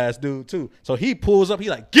a real ass dude too. So he pulls up, he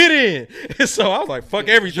like, get in. And so I was like, fuck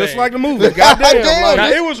everything. Just like the movie. Goddamn. Damn. Now,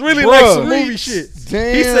 Like, it was really Bruh. like some movie shit.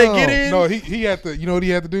 Damn. He said, get in. No, he had to. You know what he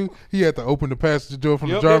had to do? He had to open the passenger door from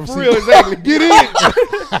Yep, the driver's for seat. real, exactly. Get in.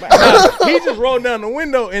 He just rolled down the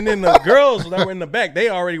window, and then the girls that were in the back, they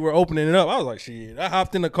already were opening it up. I was like, shit. I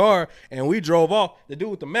hopped in the car, and we drove off. The dude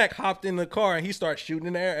with the Mac hopped in the car, and he started shooting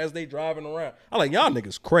in the air as they driving around. I like, y'all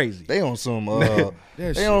niggas crazy. They on some. That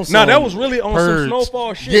They shit. on some. No, that was really on Purge. some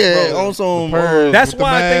snowfall shit, yeah, bro. on some Purge That's with the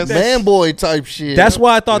why I think mask. that's- man boy type shit. That's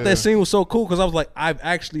why I thought Yeah. that scene was so cool, because I was like, I've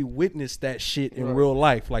actually witnessed that shit in real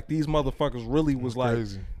life. Like, these motherfuckers really was like,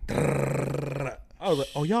 Crazy. I was like,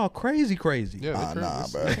 oh, y'all crazy. Yeah, Nah, nah,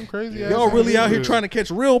 bro. Some crazy. Y'all really out here trying to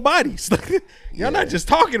catch real bodies. Y'all not just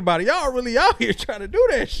talking about it. Y'all really out here trying to do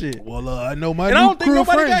that shit. Well, I know my And new I don't think crew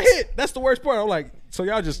nobody friends. got hit. That's the worst part. I'm like, so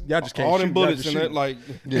y'all just can't all shoot. them bullets y'all in that, like,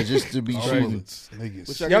 yeah, just to be All shooting. bullets, niggas.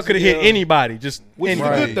 Which I y'all guess, could have hit yeah, anybody. Just which is a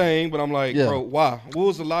anybody. good thing, but I'm like, Yeah. bro, why? What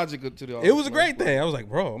was the logic to the? It was a great thing. I was like,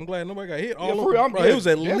 bro, I'm glad nobody got hit. All for real, I'm bro, glad. it was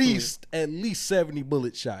at Definitely. least 70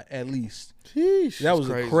 bullet shot. At least. Sheesh. That was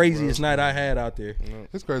crazy, the craziest night I had out there.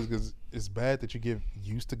 It's crazy because it's bad that you get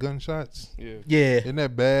used to gunshots. Yeah. Isn't Yeah.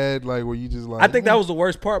 that bad? Like where you just like. I think that was the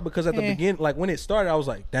worst part because at the beginning, like when it started, I was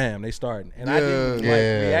like, damn, they starting. And I didn't like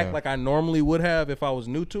Yeah. react like I normally would have if I was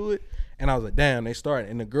new to it. And I was like, damn, they started.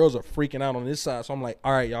 And the girls are freaking out on this side. So I'm like,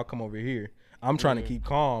 all right, y'all come over here. I'm trying to keep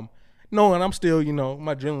calm. No, and I'm still,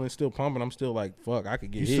 my adrenaline's still pumping. I'm still like, fuck, I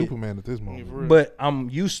could get you hit. Superman at this moment. But I'm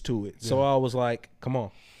used to it. So I was like, come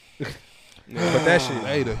on. But that shit.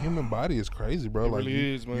 Hey, the human body is crazy, bro. Like really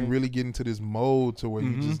you, is, man. you really get into this mode to where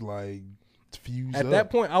you just like fuse At up. that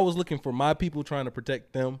point, I was looking for my people, trying to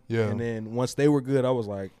protect them. Yeah. And then once they were good, I was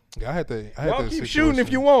like, I had that. y'all keep shooting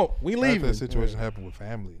if you want. We I had leaving. that situation happen with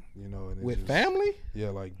family, and it With just- family? Yeah,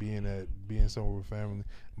 like being somewhere with family.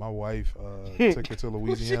 My wife took her to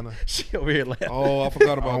Louisiana. She over here laughing. Oh, I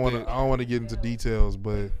forgot I don't about that. want to get into details,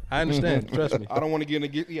 but I understand. Trust me. I don't want to get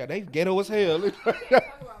in. Yeah, they ghetto as hell.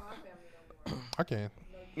 I can.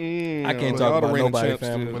 I can't talk about nobody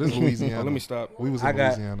family. But it's Louisiana. Let me stop. We was I in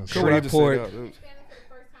got Louisiana. Cool, what I just said, Shreveport. yeah. Benefit the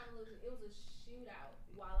first time it was a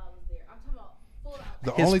shootout while I was there. I'm talking about full out.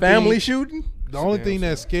 The His only family thing, shooting? the only thing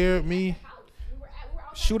that scared me, House. We were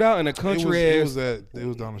out. Shootout in a it country was ass. it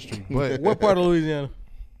was down the street. But What part of Louisiana?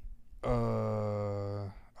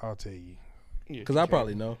 I'll tell you. Because I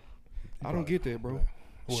probably know. I don't get that, bro.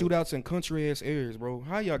 What? Shootouts in country ass areas, bro.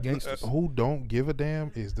 How y'all gangsters? Who don't give a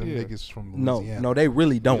damn is them Yeah. niggas from No, Louisiana. no, they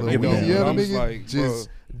really don't give a damn. Louisiana I'm just niggas like, just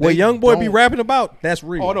What they young boy be don't- rapping about, that's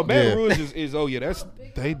real. Oh no, Baton Yeah. Rouge is oh yeah, that's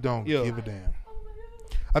They don't Yeah. give a damn.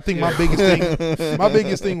 I think my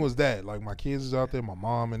biggest thing was that like my kids is out there, my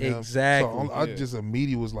mom and them. Exactly. So I Yeah. just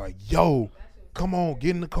immediately was like, "Yo, come on,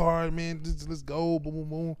 get in the car, man. Let's go, boom, boom,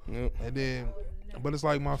 boom." Yep. And then, but it's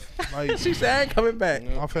like She said, I ain't coming back.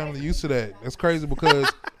 my family used to that. That's crazy because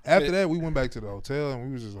after that we went back to the hotel and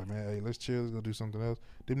we was just like, "Man, hey, let's chill, let's go do something else."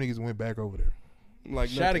 Them niggas went back over there like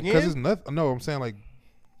Shot nothing. because again? it's nothing. No, I'm saying like,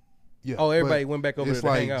 yeah. Oh, everybody but went back over there it's to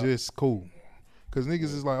like hang out. just cool. Cause niggas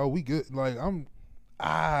is like, "Oh, we good." Like I don't.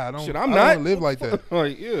 Shit, I I'm don't not wanna live like that.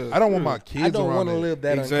 Like yeah, I don't want my kids I don't around want to that. live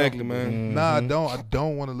that exactly, uncomfortable. man. Nah, I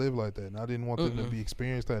don't want to live like that. And I didn't want them to be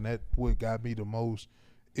experienced that. And that what got me the most.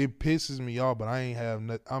 It pisses me off, but I ain't have. You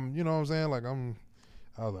know what I'm saying? Like I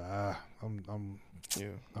was like, Yeah.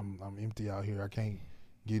 I'm empty out here. I can't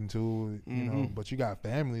get into it, you know. But you got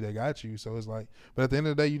family that got you, so it's like. But at the end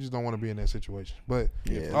of the day, you just don't want to be in that situation. But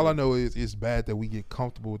all I know is it's bad that we get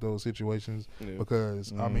comfortable with those situations Yeah.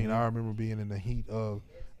 because I mean I remember being in the heat of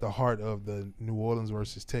the heart of the New Orleans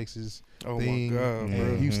versus Texas Oh my thing God, and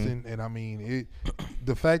bro. Houston. And I mean,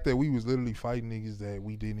 the fact that we was literally fighting niggas that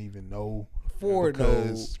we didn't even know. For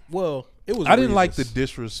Because well, it was. I didn't like the reasons.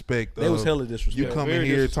 disrespect. They was of hella you disrespectful. coming Very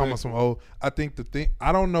here talking about disrespectful. some I think the thing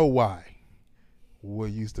I don't know why.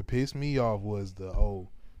 What used to piss me off was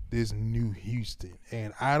this new Houston,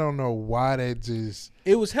 and I don't know why that just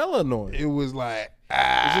It was hella annoying. it was like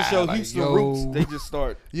It's just your like, Houston yo, roots. They just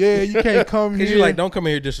start. yeah, you can't come Because here you like, don't come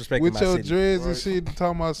in here disrespecting with my your city. dreads and Right. shit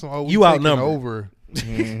talking about some we You taking outnumbered. over.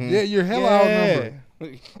 Mhm. Yeah, you're hella outnumbered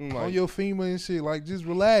I'm on like, your FEMA and shit. Like just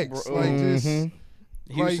relax, Bro, like just. Mhm.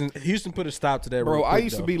 Houston put a stop to that. bro, real I quick,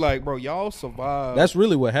 used to though. be like, bro, y'all survived That's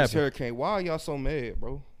really what this happened. hurricane. Why are y'all so mad,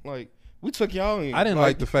 bro? Like, we took y'all in. I didn't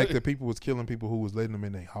like the fact that people was killing people who was letting them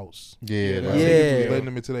in their house. Yeah. Yeah. that's- Niggas Yeah. was letting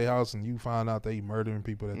them into their house, and you find out they murdering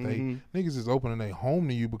people that Mhm. they niggas is opening their home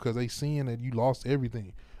to you because they seeing that you lost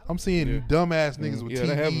everything. I'm seeing Yeah. dumbass niggas with Yeah,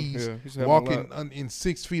 that happen. TVs Yeah, used to happen a walking lot. in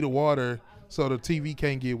 6 feet of water so the TV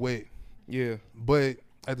can't get wet. Yeah. But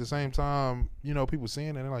at the same time, you know, people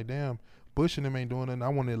seeing that and they're like, damn, Bush and them ain't doing nothing. I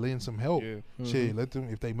want to lend some help. Yeah. Shit, let them,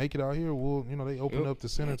 if they make it out here, well, you know, they open Yep. up the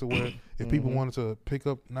center to where if people wanted to pick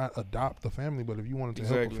up, not adopt the family, but if you wanted to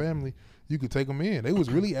help Exactly. a family, you could take them in. They was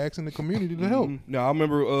really asking the community to help. Now I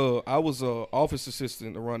remember I was a office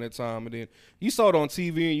assistant around that time, and then you saw it on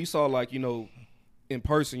TV and you saw like, you know, in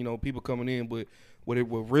person, you know, people coming in. But what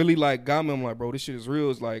really like got me, I'm like, bro, this shit is real.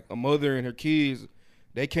 It's like a mother and her kids.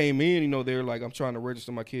 They came in, you know, they're like, I'm trying to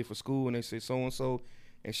register my kid for school, and they say so and so,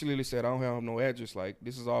 and she literally said, I don't have no address. Like,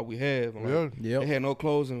 this is all we have. And like, Yeah. They had no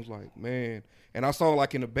clothes, and it was like, man. And I saw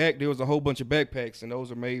like in the back there was a whole bunch of backpacks, and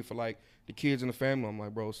those are made for like the kids in the family. I'm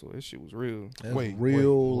like, bro, so this shit was real. That's Wait,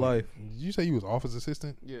 real wait. life. Did you say you was office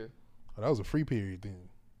assistant? Yeah, Oh, that was a free period then.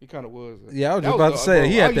 he kind of was. Yeah, I was That just about to say, bro,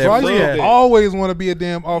 he had I used that to So I love used to that. always want to be a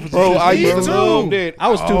damn office Bro, assistant. I used Me to too. love that. I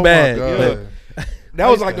was too Oh my bad. God. But That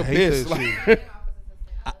was I like the hate best. that Like, shit.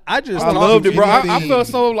 I just I loved it, bro. I anything felt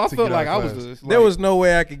so. I to felt get like I out was. of class. Just, there like, was no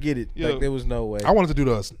way I could get it. Yeah. Like there was no way. I wanted to do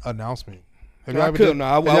the announcement. Have No, y'all I ever couldn't. did, No,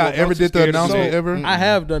 I have y'all was ever too did the scared to announcement say it. ever? I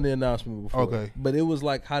have done the announcement before. Okay. But it was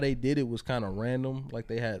like how they did it was kind of random. Like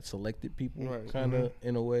they had selected people Right. kind of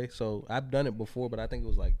in a way. So I've done it before, but I think it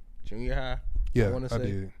was like junior high. Yeah, wanna I say.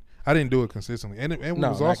 did. I didn't do it consistently, and it No,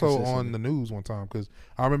 was not also consistently. on the news one time because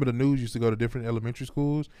I remember the news used to go to different elementary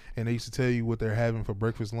schools and they used to tell you what they're having for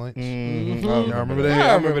breakfast, lunch. Mhm. Y'all remember that?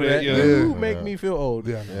 Yeah, I remember that, yeah. You Yeah. make me feel old.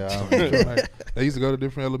 Yeah, I know. Yeah. Like, they used to go to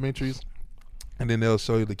different elementaries, and then they'll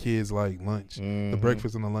show you the kids like lunch, the Mhm.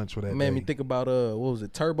 breakfast and the lunch for that It made day. me think about what was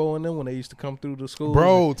it, Turbo and them when they used to come through the school.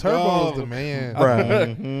 Bro, Turbo was Oh. the man.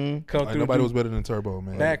 Bruh. Mhm. Come Like, through nobody do was better than Turbo,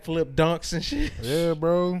 man. backflip dunks and shit. Yeah,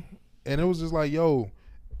 bro. And it was just like, yo,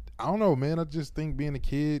 I don't know, man. I just think being a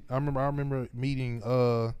kid. I remember meeting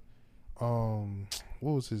what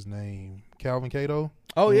was his name? Calvin Cato.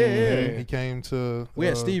 Oh yeah. He came to We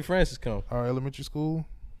had Steve Francis come. our elementary school.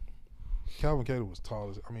 Calvin Cato was tall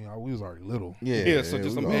as we was already little. Yeah. Yeah, so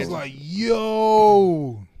just we It imagine. was like,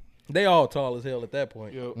 yo, They all tall as hell at that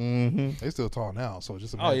point. Yo. Mhm. they still tall now. So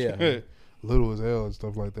just Oh, imagine yeah. little as hell and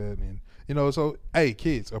stuff like that. And so hey,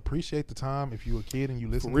 kids, appreciate the time. If you a kid and you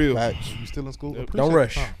listen, For real. Facts. you still in school, Yep. appreciate Don't the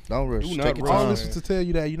rush. time. Don't rush. Do not Take your rush. All time. this is to tell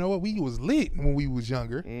you that you know what, we was lit when we was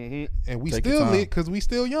younger, Mm-hmm. and we Take your still time. lit because we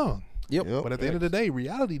still young. Yep. Yep. But at the end of the day,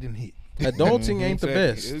 reality didn't hit. Adulting ain't the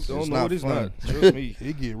best. It's It's no, not it is fun. not. Trust me.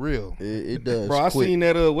 It get real. It does. Bro, I quick. seen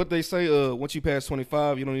that. What they say? Once you pass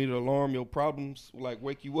 25, you don't need an alarm. Your problems will, like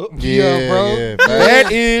wake you up. Yeah, bro. Yeah,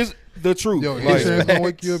 That is the truth. Yo, Like, insurance gonna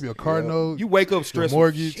wake you up. Your car note. you wake up stressed.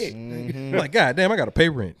 mortgage. Shit. Mhm. Like, God damn, I gotta pay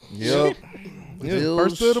rent. Yep.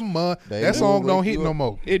 First of the month. They That will song don't wake hit you no up.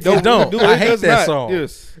 more. It It don't. I hate does that not. song.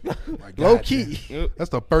 Yes. Like, Low God key. Yep. That's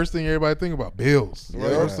the first thing everybody think about. Bills. Yeah.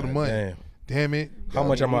 First of the month. Damn. Damn it. How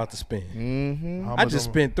much I'm about to spend? Mhm. How I much just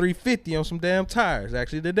I'm- spent $350 on some damn tires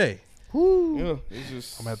actually today. Yeah. It's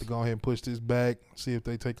just. I'm gonna have to go ahead and push this back. See if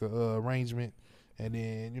they take a arrangement, and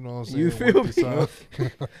then you know what I'm saying. You work feel this me? out.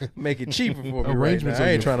 Make it cheaper for me right Arrangements now. I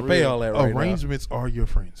are ain't your trying to pay all that right now. Arrangements are your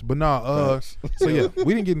friends. But nah, so yeah,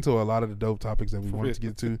 we didn't get into a lot of the dope topics that we wanted to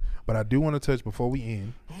get to, but I do want to touch before we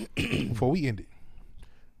end it.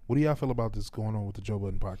 What do y'all feel about this going on with the Joe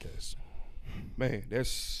Budden podcast? Man,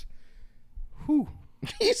 that's. Whew.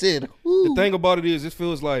 He said, The "Ooh." thing about it is, it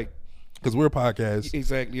feels like Because we're a podcast,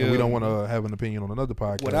 exactly. and we don't want to have an opinion on another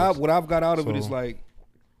podcast. What I've got out of it is So- like,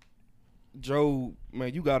 Joe,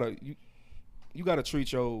 man, you gotta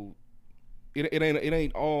treat your. It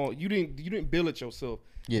ain't all you didn't bill it yourself.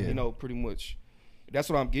 Yeah. You know, pretty much. That's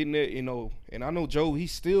what I'm getting at. You know, and I know Joe.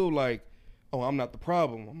 He's still like oh, I'm not the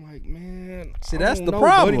problem. I'm like, man, See, I that's don't the know,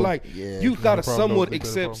 problem. buddy. Like, Yeah. you gotta the problem somewhat don't equate to the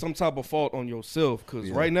accept problem. some type of fault on yourself, because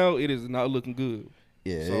Yeah. right now it is not looking good.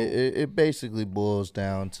 Yeah, So- it basically boils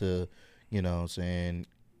down to, you know what I'm saying,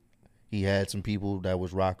 he had some people that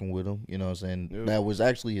was rocking with him, you know what I'm saying, Yeah. that was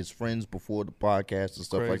actually his friends before the podcast and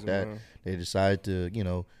stuff like Crazy, that. man. They decided to, you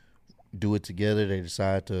know, do it together. They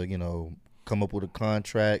decided to, you know, come up with a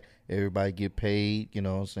contract, everybody get paid, you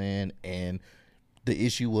know what I'm saying, and the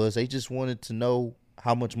issue was they just wanted to know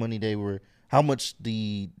how much money they were, how much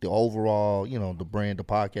the overall, you know, the brand, the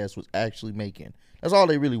podcast was actually making. That's all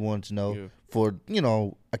they really wanted to know Yeah. for, you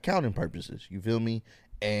know, accounting purposes. You feel me?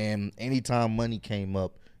 And anytime money came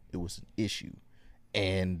up, it was an issue.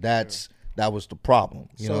 And that was the problem.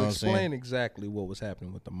 You know So what I'm saying? explain exactly what was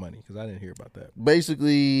happening with the money, because I didn't hear about that.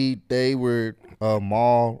 Basically, they were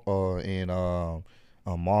Maul and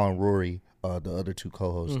Rory, the other two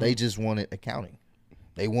co-hosts. They just wanted accounting.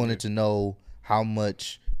 They wanted to know how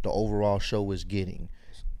much the overall show was getting,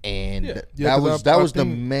 and Yeah. Yeah, 'cause that I was the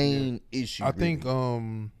think- main issue. I think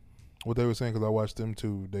really. what they were saying, because I watched them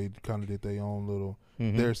too, they kind of did their own little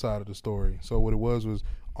Mm-hmm. their side of the story. So what it was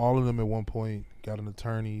all of them at one point got an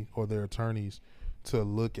attorney or their attorneys to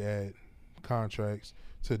look at contracts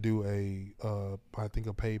to do I think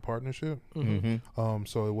a paid partnership. Mm-hmm.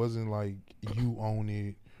 So it wasn't like you own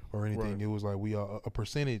it or anything. Right. It was like we are a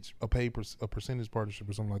percentage, a percentage partnership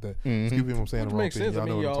or something like that. Mhm. Excuse me if I'm saying Which the wrong makes thing. sense. I Y'all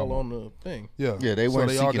know mean, what I'm y'all talking on the thing. Yeah, Yeah, they weren't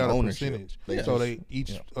so they all seeking got a ownership. percentage. They So just- they each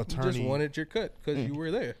yeah. You attorney, just wanted your cut because you were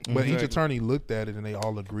there. but each Exactly. attorney looked at it and they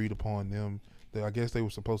all agreed upon them. That I guess they were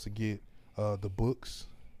supposed to get the books,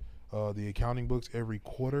 the accounting books every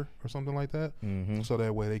quarter or something like that, Mhm. so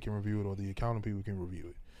that way they can review it or the accounting people can review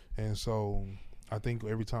it. And so I think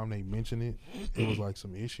every time they mention it, it was like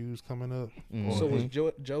some issues coming up. Mhm. So was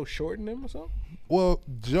Joe shorting him or something? Well,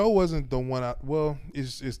 Joe wasn't the one.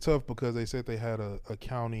 It's tough because they said they had a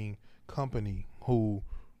accounting company who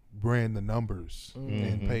ran the numbers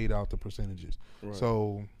and paid out the percentages. Right.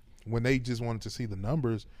 So when they just wanted to see the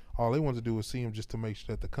numbers, all they wanted to do was see them just to make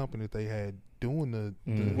sure that the company that they had doing the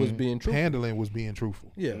Was being truthful. handling was being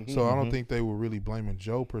truthful. Yeah. So I don't think they were really blaming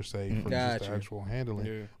Joe per se for just Gotcha. the actual handling.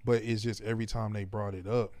 Yeah. But it's just every time they brought it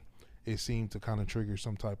up, it seemed to kind of trigger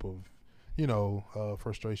some type of,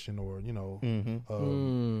 frustration or,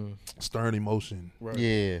 stern emotion. Right.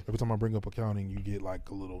 Yeah. Every time I bring up accounting, you get like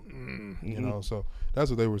a little, you know. So that's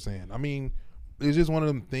what they were saying. I mean, it's just one of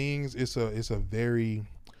them things. It's a very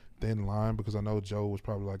thin line because I know Joe was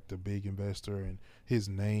probably like the big investor, and his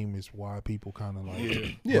name is why people kind of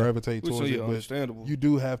like gravitate Which, towards so, it. yeah, But understandable. you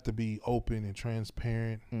do have to be open and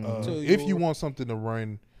transparent So if you you'll- want something to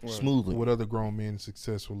run Smoothly. with other grown men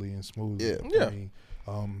successfully and smoothly. Yeah. Yeah.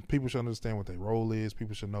 I mean, people should understand what their role is.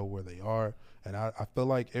 People should know where they are. And I feel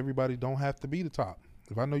like everybody don't have to be the top.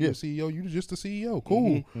 If I know you're a CEO, you're just a CEO.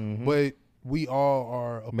 Cool. But we all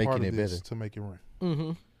are a Making part of it this better. to make it run.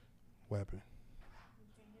 Mm-hmm. What happened?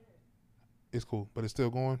 It's cool. But it's still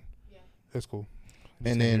going? Yeah. It's cool.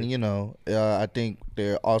 And then, I think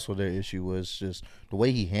their issue was just the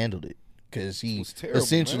way he handled it, because he was terrible,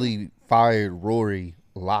 essentially fired Rory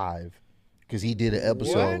live because he did an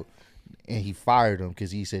episode and he fired him because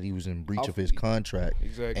he said he was in breach of his contract.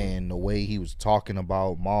 Exactly. And the way he was talking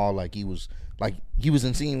about Maul, he was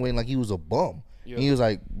insinuating like he was a bum. Yeah. And he was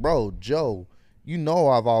like, "Bro, Joe,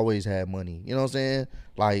 I've always had money. You know what I'm saying?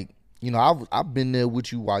 Like, I've been there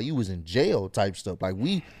with you while you was in jail type stuff.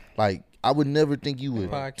 I would never think you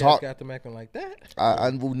would Podcast talk. got them acting like that. I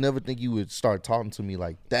would never think you would start talking to me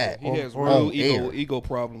like that. He has or real on air. ego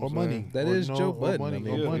problems. Or money. That Or, is Joe or Budden. money, I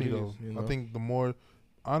mean, or yeah, money it though. is, I think the more,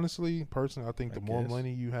 honestly, personally, I think the more guess.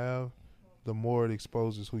 money you have, the more it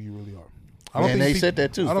exposes who you really are. And they said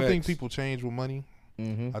that too. I don't think Facts. people change with money.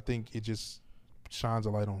 Mm-hmm. I think it just shines a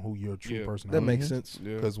light on who your true Yeah. person That is. makes sense.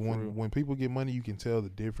 Yeah, Because for real. when people get money, you can tell the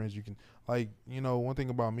difference. You can one thing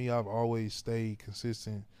about me, I've always stayed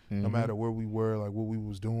consistent, no matter where we were, like what we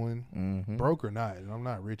was doing, Mm-hmm. broke or not. And I'm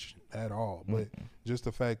not rich at all, but just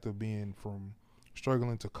the fact of being from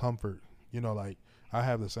struggling to comfort, I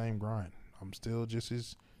have the same grind. I'm still just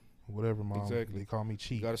as whatever mom Exactly. they call me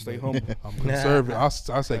cheap. You gotta stay but humble. I'm conservative. I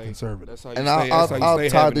say Hey, conservative. That's how you And stay, that's how you I'll stay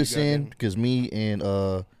tie having this it, in goddamn. because me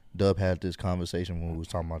and Dub had this conversation when we was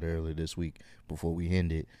talking about it earlier this week before we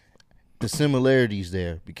ended. The similarities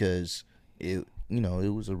there because it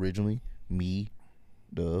was originally me,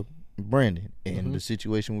 Dub, Brandon, and the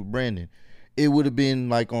situation with Brandon. It would have been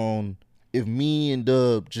like if me and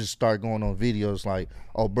Dub just start going on videos like,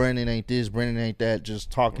 oh, Brandon ain't this, Brandon ain't that, just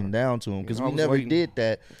talking down to him because I we was never waiting. did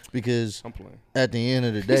that because I'm playing. at the end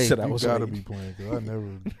of the day, said I You was gotta waiting. be playing because I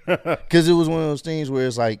never. because it was one of those things where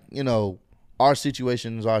it's like, our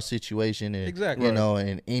situation is our situation, and Exactly. you know,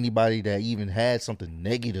 and anybody that even had something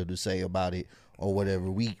negative to say about it or whatever,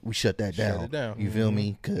 we shut that down. it down. You feel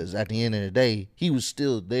me? Because at the end of the day, he was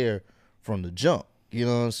still there from the jump. You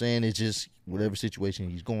know what I'm saying? It's just whatever situation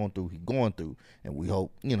he's going through, and we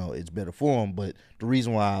hope, you know, it's better for him. But the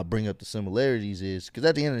reason why I bring up the similarities is because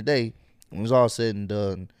at the end of the day, when it's all said and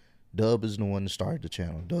done, Dub is the one that started the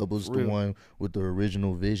channel. Dub was the one with the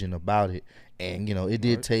original vision about it. And, you know, it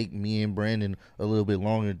did take me and Brandon a little bit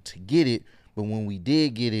longer to get it. But when we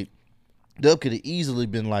did get it, Dub could have easily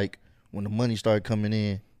been like, when the money started coming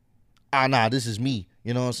in, nah, this is me.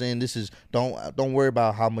 You know what I'm saying? This is don't worry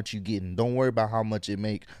about how much you getting. Don't worry about how much it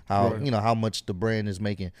make, you know, how much the brand is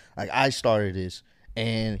making. Like, I started this.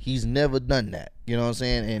 And he's never done that. You know what I'm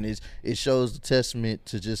saying? And it shows the testament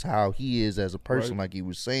to just how he is as a person, like he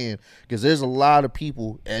was saying. Because there's a lot of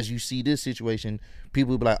people, as you see this situation,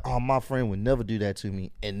 people be like, oh, my friend would never do that to me.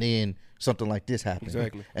 And then something like this happens.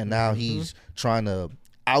 Exactly. And now he's trying to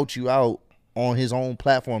out you out on his own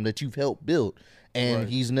platform that you've helped build. And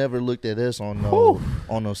he's never looked at us on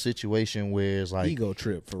no situation where it's like Ego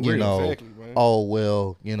trip for you real. know, Exactly, man. oh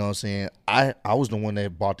well, you know what I'm saying? I was the one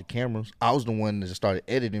that bought the cameras. I was the one that started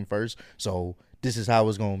editing first. So this is how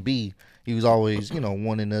it's gonna be. He was always, you know,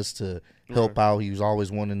 wanting us to help out. He was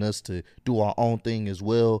always wanting us to do our own thing as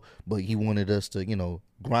well. But he wanted us to, you know,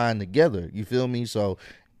 grind together. You feel me? So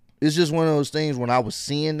it's just one of those things when I was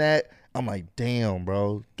seeing that, I'm like, damn,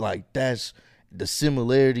 bro. Like, that's the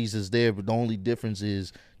similarities is there, but the only difference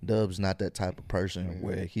is Dub's not that type of person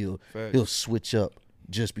where he'll switch up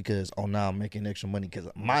just because, oh, now I'm making extra money because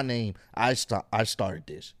my name, I started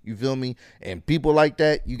this. You feel me? And people like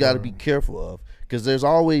that, you got to be careful of, because there's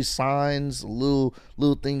always signs, little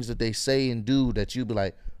things that they say and do that you be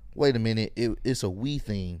like, wait a minute, it's a we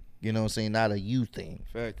thing. You know what I'm saying? Not a you thing.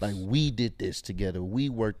 Facts. Like, we did this together. We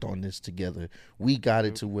worked on this together. We got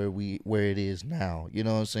it to where it is now. You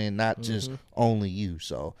know what I'm saying? Not just only you.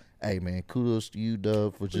 So, hey, man, kudos to you,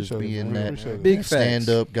 Dub, for just Appreciate it, being man. that Appreciate it. Big facts.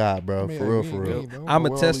 stand-up guy, bro. Man, For real, we for ain't- real. we don't I'm know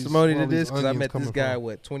a where all these- testimony where to all these this because I onions met this coming guy,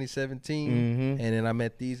 from. 2017, Mm-hmm. and then I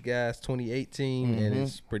met these guys 2018, and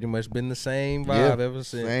it's pretty much been the same Yeah, vibe ever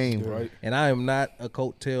since. Same. Right. And I am not a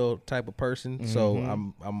coattail type of person, so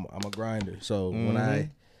Mm-hmm. I'm a grinder. So when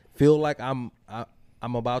I feel like I'm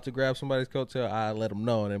about to grab somebody's coattail, I let them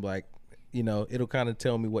know, and they're like, you know, it'll kind of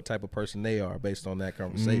tell me what type of person they are based on that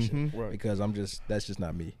conversation, Right. because that's just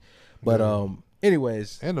not me. But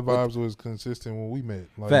anyways, And the vibes was consistent when we met.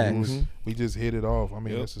 Like, Facts. it was, we just hit it off. I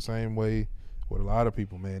mean, Yep. it's the same way with a lot of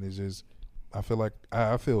people, man. It's just, I feel like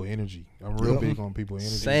I feel energy. I'm real big on people energy.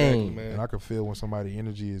 Same. Exactly, man. And I can feel when somebody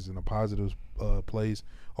energy is in a positive place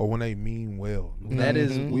or when they mean well. that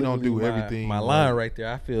is we don't do literally everything. My line right there.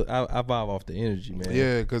 I feel I vibe off the energy, man.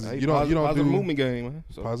 Yeah, because Hey, you don't positive do movement game, man.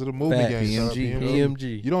 So, positive movement Facts. games. shout out PMG.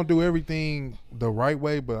 PMG. You don't do everything the right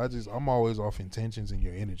way, but I'm always off intentions and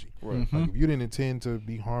your energy. Right. Like, if you didn't intend to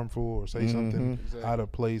be harmful or say something Exactly. out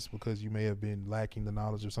of place because you may have been lacking the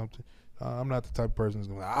knowledge or something, I'm not the type of person that's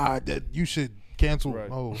gonna that you should cancel. Right.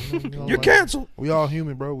 No, You're like, canceled. We all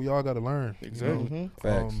human, bro. We all got to learn. you know? Exactly.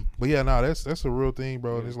 Facts. But yeah, no, that's a real thing,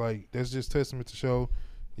 bro. And it's like, that's just testament to show,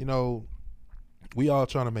 you know, we all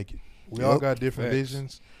trying to make it. We all got different Facts.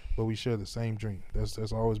 visions, but we share the same dream. That's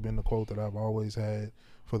always been the quote that I've always had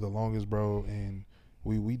for the longest, bro. And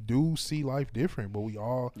we do see life different, but we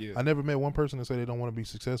all. Yeah. I never met one person that say they don't want to be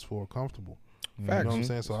successful or comfortable. You know what I'm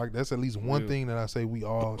saying? So that's at least one Real. thing that I say we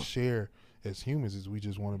all share as humans is we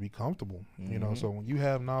just want to be comfortable. You know, so when you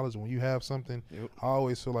have knowledge, when you have something, Yep. I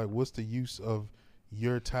always feel like, what's the use of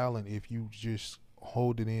your talent if you just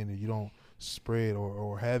hold it in and you don't spread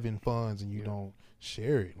or having funds and you don't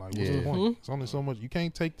share it? Like, what's the Yeah. point? It's only so much. You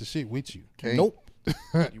can't take the shit with you, Can't- Nope.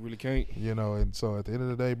 You really can't. you know. And so at the end of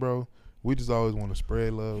the day, bro, we just always want to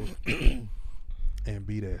spread love and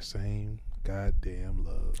be that same goddamn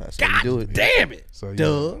love. That's how you do it. Damn it. So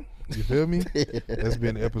Duh. you feel me? That's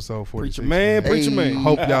been episode 46. Preacher man, preacher man.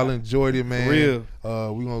 Hope y'all enjoyed it, man. real.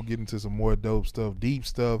 We're gonna get into some more dope stuff, deep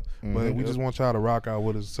stuff. But we just want y'all to rock out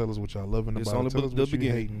with us. Tell us what y'all loving It's about only it. Tell us the what you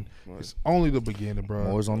beginning. hating. Right. It's only the beginning, bro.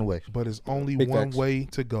 More's on the way. But it's only Big one facts. way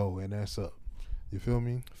to go, and that's up. You feel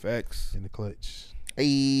me? Facts. In the clutch.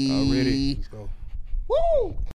 Hey. Already. Let's go. Woo!